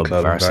Gun Club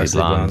Varsity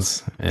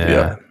Blondes?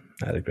 Yeah,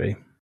 I'd agree.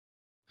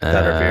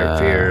 That or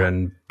Veer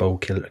and Bo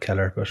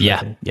Keller. But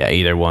yeah,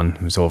 either one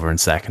was over in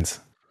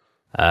seconds.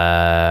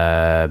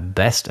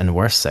 Best and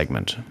worst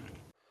segment.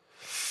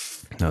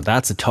 No,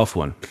 that's a tough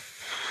one.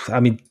 I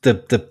mean,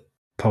 the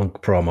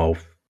Punk promo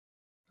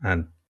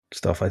and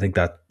stuff. I think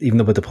that even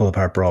though with the pull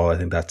apart brawl, I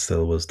think that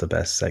still was the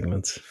best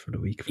segments for the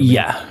week. For me.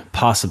 Yeah,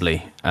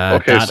 possibly.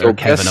 Okay, that so or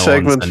Kevin best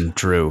Owens segment and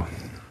Drew.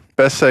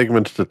 Best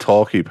segment, the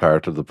talky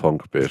part of the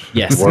Punk bit.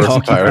 Yes, worst the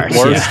talky part.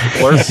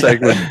 Worst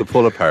segment, the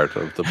pull apart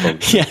of the Punk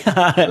bit. Yeah,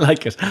 I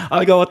like it.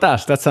 I'll go with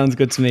that. That sounds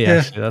good to me.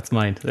 Actually, that's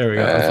mine. There we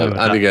go.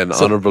 And again,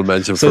 honourable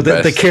mention for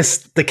the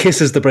best. the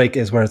kiss is the break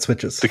is where it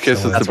switches. The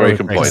kiss is the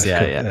breaking point.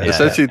 Yeah.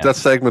 Essentially, that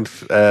segment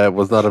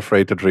was not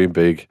afraid to dream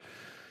big.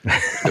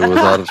 It was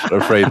not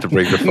afraid to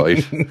bring the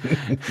fight.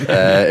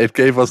 It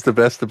gave us the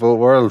best of both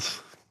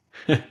worlds.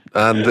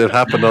 And it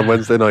happened on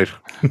Wednesday night.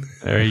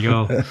 There you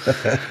go.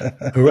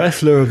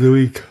 Wrestler of the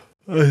week.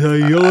 I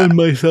yawned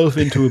myself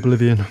into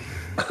oblivion.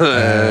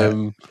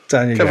 Kevin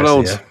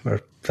Owens.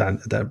 Or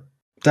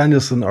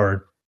Danielson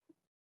or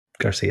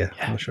Garcia.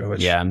 Yeah. I'm not sure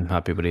which. Yeah, I'm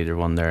happy with either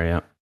one there, yeah.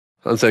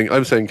 I'm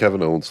saying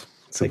Kevin Owens.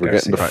 So we're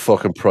getting the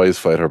fucking prize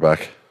fighter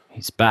back.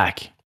 He's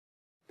back.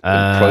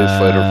 Prize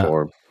fighter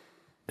form.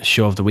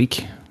 Show of the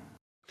week.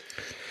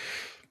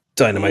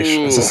 Dynamite.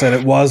 As I said,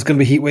 it was going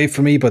to be Heatwave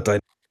for me, but I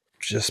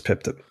just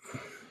pipped it.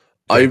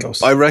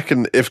 I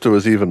reckon if there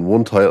was even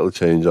one title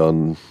change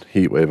on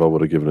Heatwave, I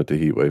would have given it to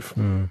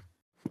Heatwave.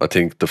 I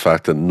think the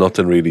fact that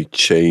nothing really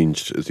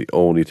changed is the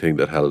only thing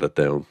that held it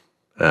down.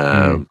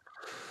 So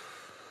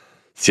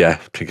yeah,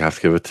 I think I have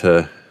to give it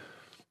to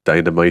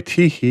Dynamite.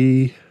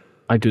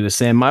 I do the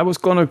same. I was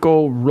going to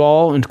go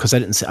Raw, and because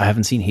I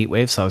haven't seen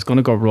Heatwave, so I was going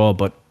to go Raw.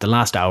 But the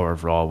last hour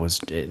of Raw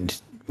was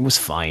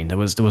fine. There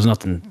was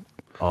nothing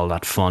all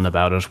that fun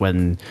about it.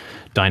 When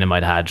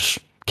Dynamite had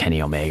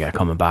Kenny Omega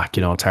coming back,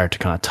 it's hard to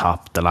kind of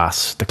top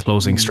the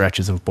closing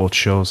stretches of both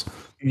shows.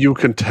 You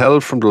can tell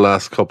from the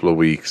last couple of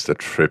weeks that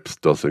Trips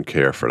doesn't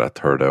care for that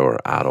third hour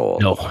at all.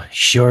 No,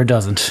 sure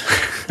doesn't.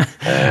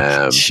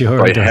 Sure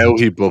by doesn't. How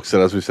he books it,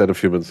 as we said a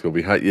few minutes ago,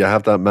 you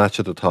have that match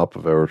at the top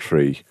of hour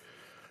 3,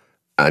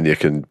 and you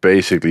can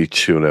basically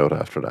tune out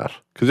after that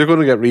because you're going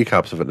to get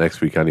recaps of it next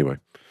week anyway.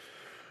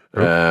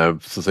 So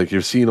it's like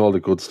you've seen all the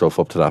good stuff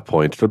up to that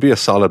point. There'll be a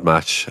solid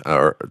match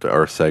or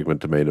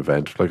segment, the main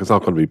event. Like, it's not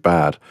going to be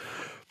bad,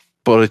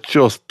 but it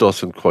just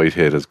doesn't quite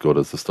hit as good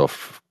as the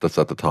stuff that's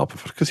at the top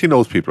of it because he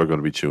knows people are going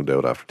to be tuned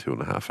out after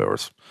 2.5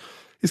 hours.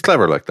 He's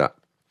clever like that.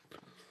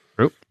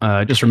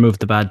 I just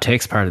removed the bad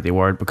takes part of the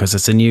award because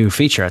it's a new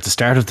feature at the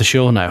start of the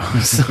show now,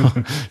 so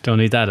don't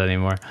need that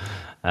anymore.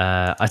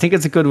 I think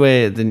it's a good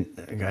way,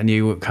 a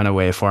new kind of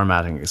way of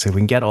formatting. So we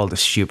can get all the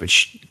stupid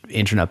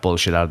internet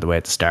bullshit out of the way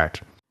at the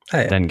start.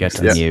 Then get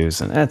to the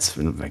news, and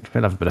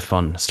we'll have a bit of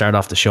fun. Start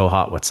off the show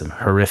hot with some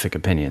horrific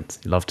opinions.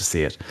 You love to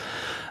see it.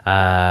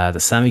 The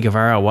Sammy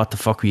Guevara, what the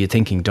fuck were you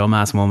thinking?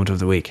 Dumbass moment of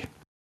the week.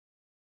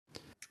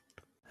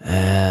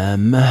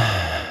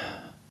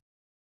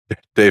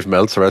 Dave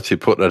Meltzer actually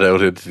putting it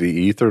out into the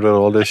ether that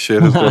all this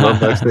shit is going on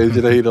backstage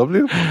in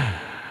AEW?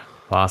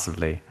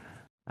 Possibly.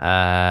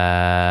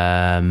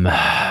 I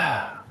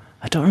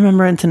don't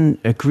remember anything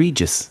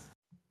egregious.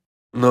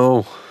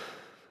 No,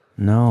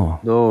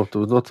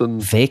 there was nothing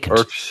vacant.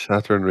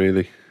 earth-shattering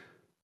really.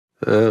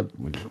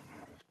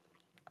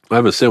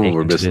 I'm assuming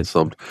we're missing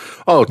something.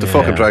 Oh, the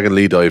fucking Dragon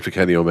Lee dive to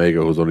Kenny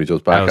Omega, who's only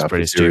just back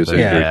after serious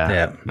injury.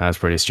 Yeah, that was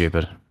pretty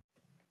stupid.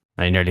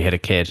 I nearly hit a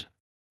kid.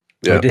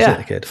 Yeah, he did hit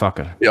a kid. Fuck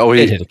it. Yeah,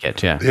 he hit a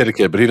kid. Yeah, he hit a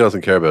kid, but he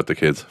doesn't care about the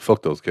kids.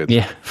 Fuck those kids.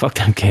 Yeah, fuck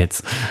them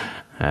kids.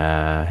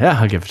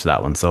 I'll give it to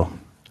that one. So,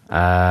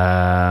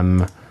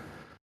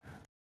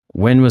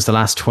 when was the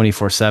last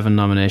 24/7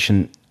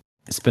 nomination?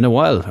 It's been a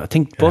while. I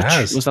think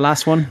Butch was the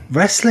last one.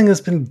 Wrestling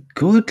has been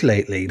good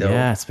lately, though.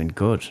 Yeah, it's been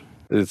good.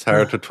 It's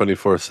hard to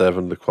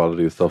 24/7 the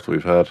quality of stuff that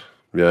we've had.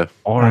 Yeah.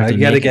 Or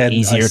yet again,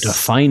 easier to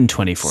find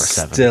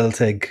 24/7. Still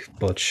think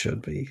Butch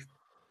should be.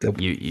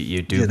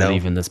 You do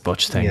believe in this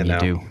Butch thing. You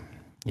do.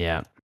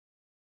 Yeah.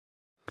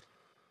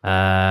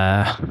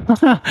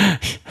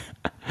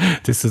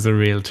 This is a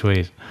real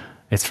tweet.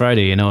 It's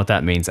Friday. You know what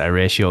that means? I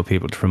ratio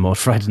people to promote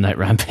Friday Night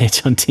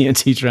Rampage on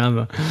TNT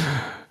Drama.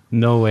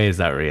 No way is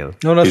that real.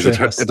 No, that's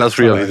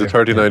real. He's a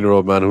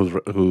 39-year-old man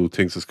who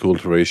thinks it's cool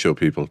to ratio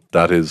people.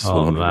 That is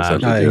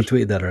 100% legit. He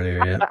tweeted that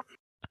earlier, yeah.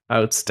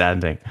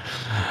 Outstanding.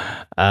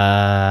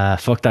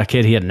 Fuck that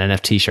kid. He had an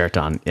NFT shirt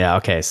on. Yeah,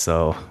 okay,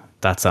 so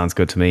that sounds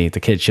good to me.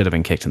 The kid should have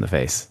been kicked in the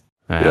face.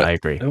 I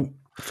agree. Oh,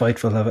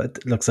 Fightful have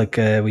it. Looks like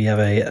we have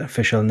a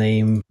official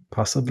name,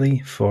 possibly,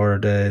 for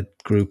the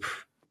group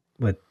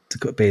with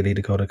Bailey,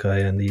 Dakota Kai,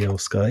 and Io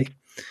Sky.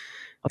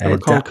 They were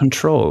called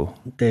Control.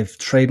 They've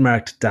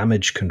trademarked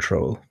Damage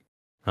Control.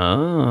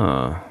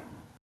 Oh.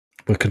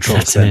 With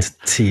Control spelled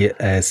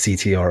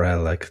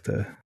CTRL, like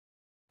the.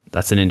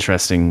 That's an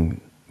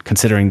interesting,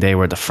 considering they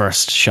were the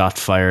first shot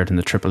fired in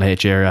the Triple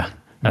H era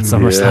at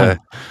SummerSlam. Yeah.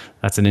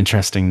 That's an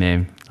interesting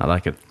name. I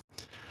like it.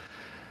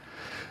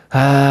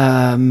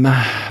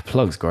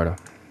 Plugs, Gordo.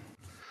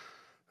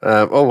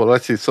 Well,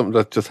 actually, something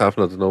that just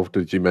happened. I don't know.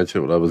 Did you mention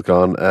it when I was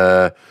gone?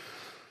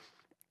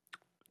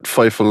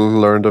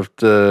 Fightful learned of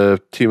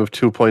the team of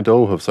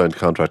 2.0 have signed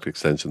contract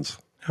extensions.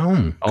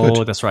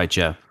 Oh, that's right.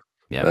 Yeah.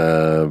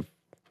 Trying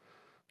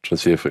to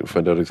see if we can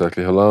find out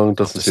exactly how long.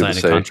 Doesn't seem to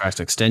say.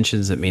 Contract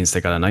extensions. It means they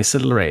got a nice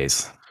little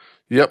raise.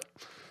 Yep.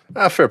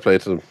 Fair play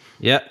to them.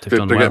 Yeah,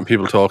 they're getting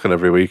people talking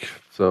every week.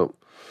 So,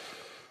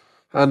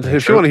 and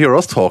if you want to hear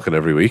us talking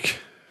every week,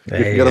 you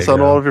can get us on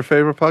all of your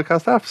favorite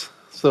podcast apps.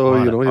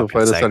 So, you'll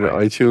find us on your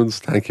iTunes.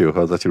 Thank you. I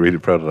was actually really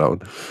proud of that one.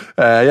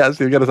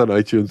 So you get us on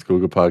iTunes,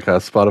 Google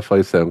Podcasts,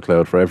 Spotify,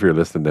 SoundCloud. Wherever you're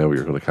listening now,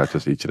 you're going to catch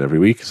us each and every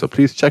week. So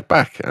please check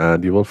back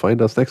and you will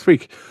find us next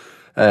week.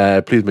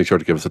 Please make sure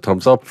to give us a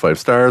thumbs up, 5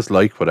 stars,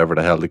 like, whatever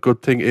the hell the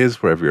good thing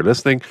is, wherever you're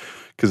listening,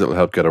 because it will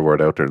help get our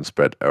word out there and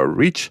spread our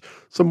reach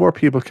so more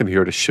people can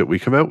hear the shit we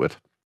come out with.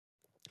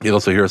 You'll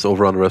also hear us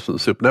over on the Wrestling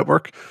Soup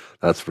Network.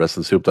 That's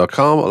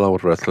WrestlingSoup.com, along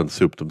with Wrestling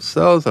Soup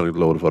themselves and a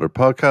load of other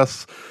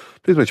podcasts.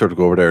 Please make sure to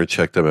go over there and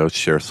check them out,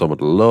 share some of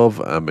the love,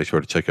 and make sure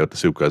to check out the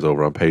Soup guys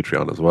over on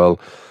Patreon as well.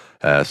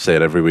 Say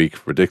it every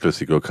week,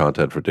 ridiculously good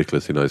content,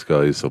 ridiculously nice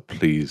guys, so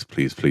please,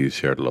 please, please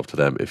share the love to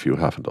them if you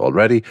haven't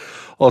already.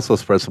 Also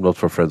spread some love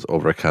for friends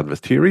over at Canvas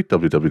Theory,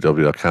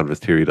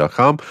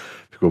 www.canvastheory.com.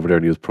 If you go over there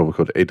and use promo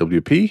code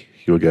AWP,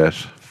 you'll get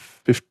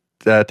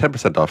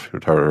 10% off your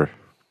entire order.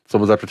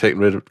 Someone's after getting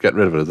rid of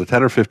it. Is it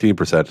 10 or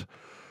 15%?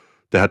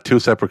 They had 2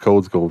 separate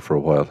codes going for a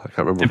while. I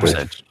can't remember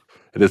which.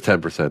 It is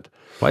 10%.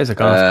 Why is it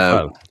gone off the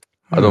file?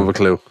 I don't have a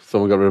clue.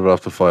 Someone got rid of it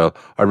off the file.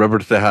 I remember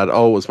that they had, it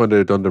was when they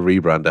had done the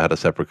rebrand, they had a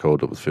separate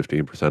code that was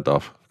 15%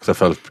 off. Because I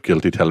felt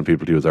guilty telling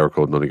people to use our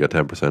code and only get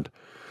 10%.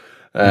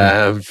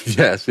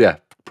 Yes, yeah.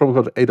 Promo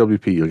code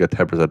AWP, you'll get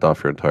 10%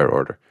 off your entire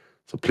order.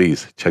 So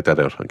please check that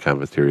out on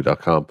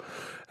canvastheory.com.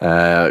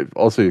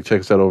 Also, you can check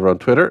us out over on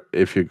Twitter.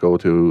 If you go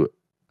to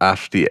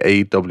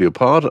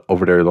 @the_AW_pod,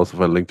 over there you'll also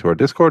find a link to our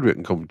Discord. You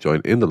can come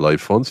join in the live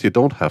fun, so you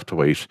don't have to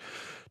wait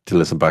to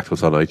listen back to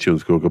us on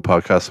iTunes, Google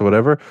Podcasts or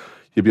whatever.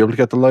 You'll be able to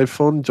get the live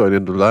fun, join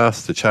in the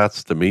laughs, the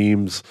chats, the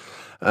memes,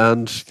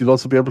 and you'll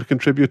also be able to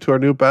contribute to our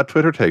new Bad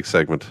Twitter Take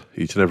segment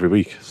each and every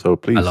week. So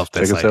please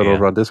check us out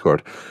over on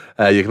Discord.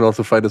 You can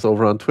also find us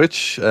over on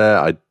Twitch.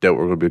 I doubt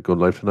we're going to be going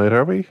live tonight,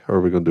 are we? Or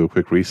are we going to do a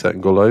quick reset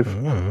and go live?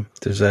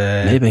 There's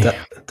maybe.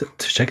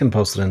 Chicken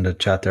posted in the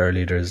chat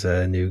earlier. There's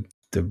a new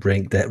the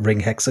ring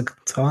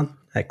hexathon.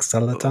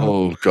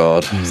 Oh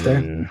God! Is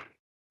there?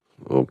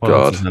 Oh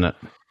God!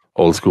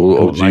 Old school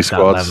OG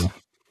squads.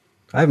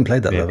 I haven't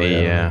played that level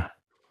yet. Yeah.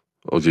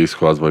 OG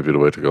squads might be the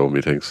way to go,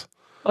 methinks.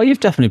 Oh, you've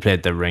definitely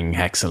played the ring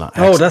hexagon. I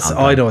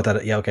know what that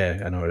is. Yeah,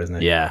 okay. I know it, isn't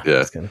it? Yeah. Yeah.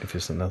 It's getting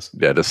confused on those.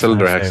 Yeah, the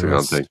cylinder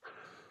hexagon thing.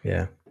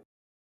 Yeah.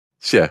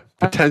 So, yeah,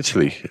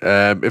 potentially.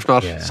 If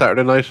not,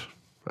 Saturday night.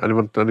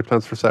 Any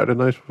plans for Saturday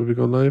night? Will we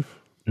go live?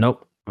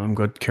 Nope. I'm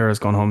good. Kira's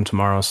going home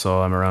tomorrow,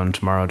 so I'm around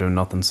tomorrow doing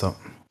nothing, so.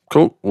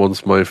 Cool.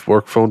 Once my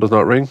work phone does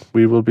not ring,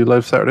 we will be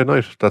live Saturday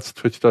night. That's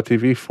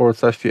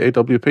twitch.tv/the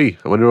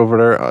AWP. And when you're over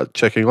there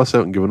checking us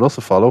out and giving us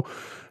a follow,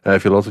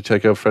 If you'll also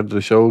check out friend of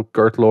the show,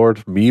 Gert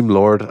Lord, Meme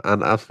Lord,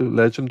 and absolute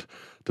legend,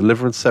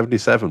 Deliverance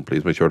 77.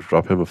 Please make sure to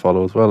drop him a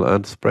follow as well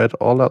and spread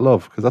all that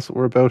love, because that's what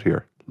we're about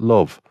here.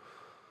 Love.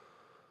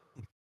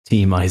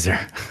 Teamizer.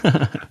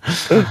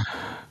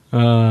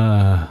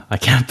 I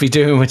can't be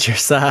doing with your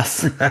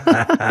sass.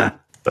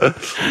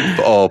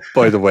 Oh,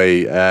 by the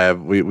way,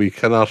 we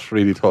cannot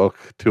really talk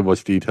too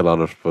much detail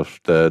on it, but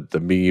the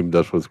meme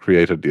that was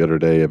created the other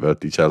day about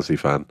the Chelsea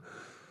fan.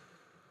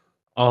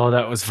 Oh,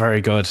 that was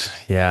very good.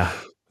 Yeah,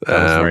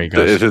 that was very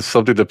good. It is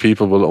something that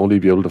people will only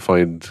be able to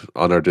find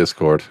on our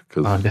Discord.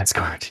 On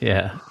Discord,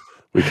 yeah.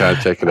 We can't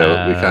check it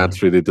out. We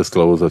can't really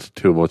disclose it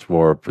too much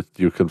more, but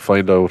you can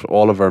find out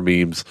all of our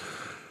memes,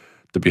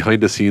 the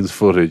behind-the-scenes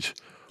footage.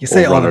 You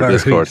say all of our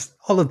Discord.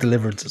 All of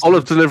Deliverance. All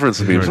of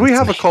Deliverance memes. We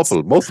have a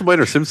couple. Most of mine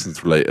are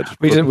Simpsons related.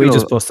 We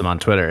just post them on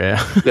Twitter,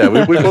 yeah. Yeah,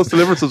 we post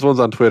Deliverance's ones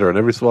on Twitter, and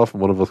every so often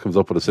one of us comes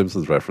up with a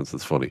Simpsons reference.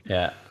 It's funny.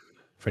 Yeah,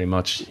 pretty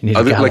much. He's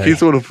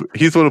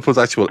the one who puts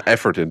actual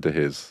effort into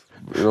his.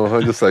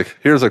 I'm just like,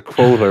 here's a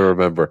quote I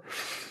remember.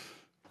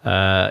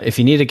 If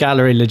you need a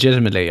gallery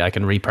legitimately, I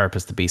can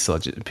repurpose the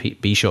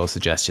B Show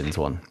suggestions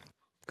one,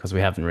 because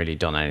we haven't really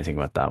done anything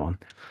with that one.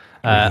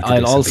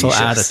 I'll also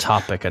add a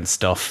topic and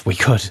stuff.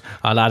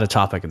 I'll add a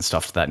topic and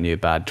stuff to that new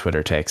bad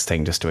Twitter takes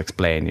thing, just to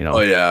explain, Oh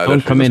yeah,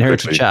 don't come in here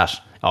to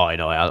chat. Oh, I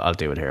know. I'll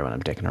do it here when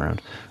I'm dicking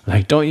around.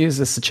 Like, don't use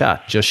this to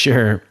chat. Just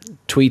share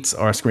tweets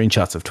or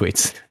screenshots of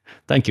tweets.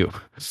 Thank you.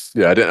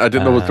 Yeah, I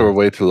didn't know was there a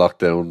way to lock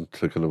down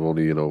to kind of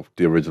only,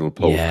 the original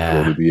post could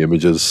only be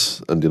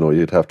images, and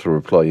you'd have to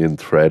reply in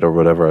thread or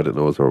whatever. I didn't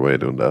know was there a way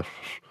of doing that.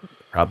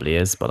 Probably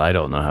is, but I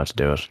don't know how to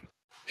do it.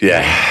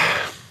 Yeah.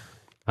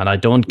 And I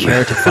don't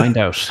care to find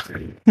out.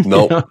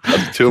 No,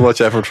 that's too much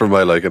effort for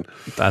my liking.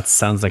 That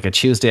sounds like a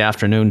Tuesday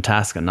afternoon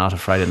task and not a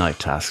Friday night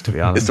task, to be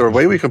honest. Is there a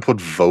way we can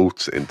put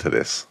votes into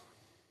this?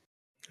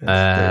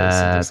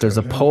 There's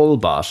a poll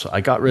bot.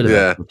 I got rid of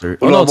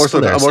it. Well,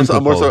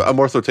 I'm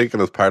more so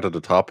thinking as part of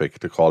the topic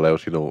to call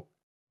out,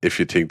 if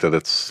you think that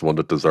it's one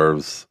that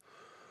deserves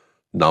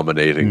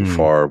nominating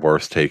for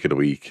worst take of the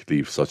week,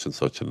 leave such and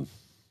such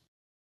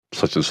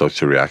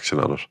a reaction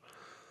on it.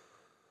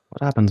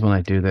 What happens when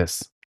I do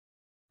this?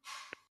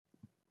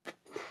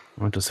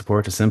 I want to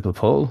support a simple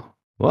poll.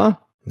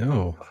 What?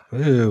 No.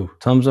 Ew.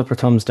 Thumbs up or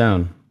thumbs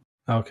down?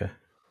 Okay.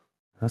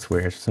 That's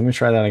weird. So let me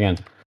try that again.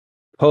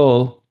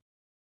 Poll.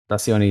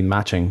 That's the only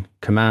matching.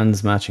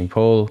 Commands matching.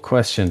 Poll.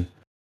 Question.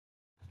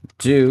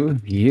 Do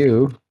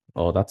you...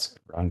 Oh, that's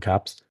wrong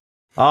caps.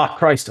 Ah,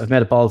 Christ. I've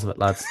made a balls of it,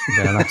 lads.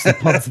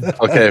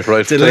 Okay,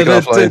 right. Take it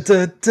offline.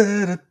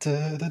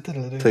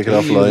 Take it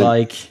offline.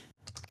 Like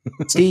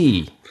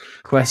T?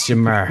 Question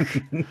mark.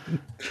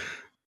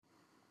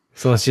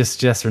 So it's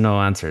just yes or no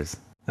answers.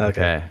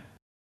 Okay.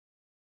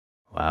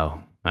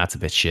 Wow, that's a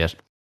bit shit.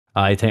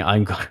 I think I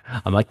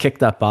might kick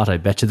that bot. I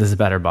bet you there's a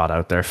better bot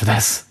out there for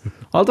this.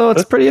 Although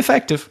it's pretty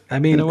effective. I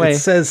mean, in a way. It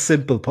says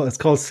simple poll. It's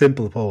called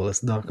simple poll.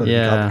 It's not going to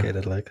be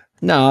complicated.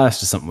 No,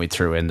 that's just something we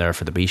threw in there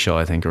for the B Show,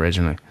 I think,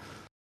 originally.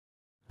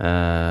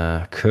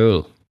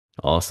 Cool.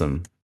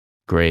 Awesome.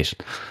 Great.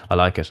 I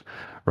like it.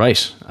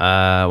 Right.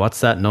 What's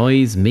that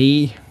noise?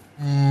 Me?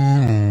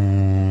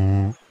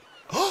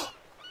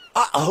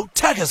 Uh-oh,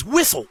 Tiger's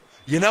whistle.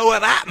 You know what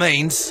that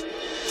means?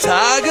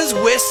 Tiger's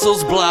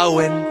whistle's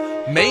blowing,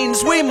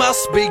 means we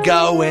must be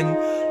going.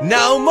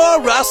 No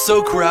more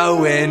Russell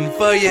crowing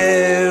for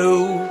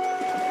you.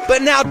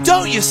 But now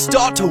don't you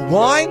start to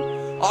whine.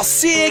 I'll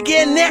see you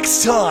again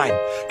next time,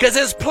 'cause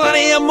there's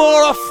plenty of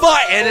more of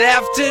fighting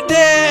left to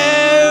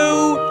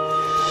do.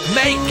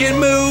 Making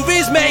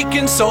movies,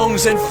 making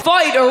songs, and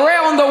fight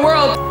around the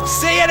world.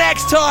 See you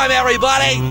next time, everybody.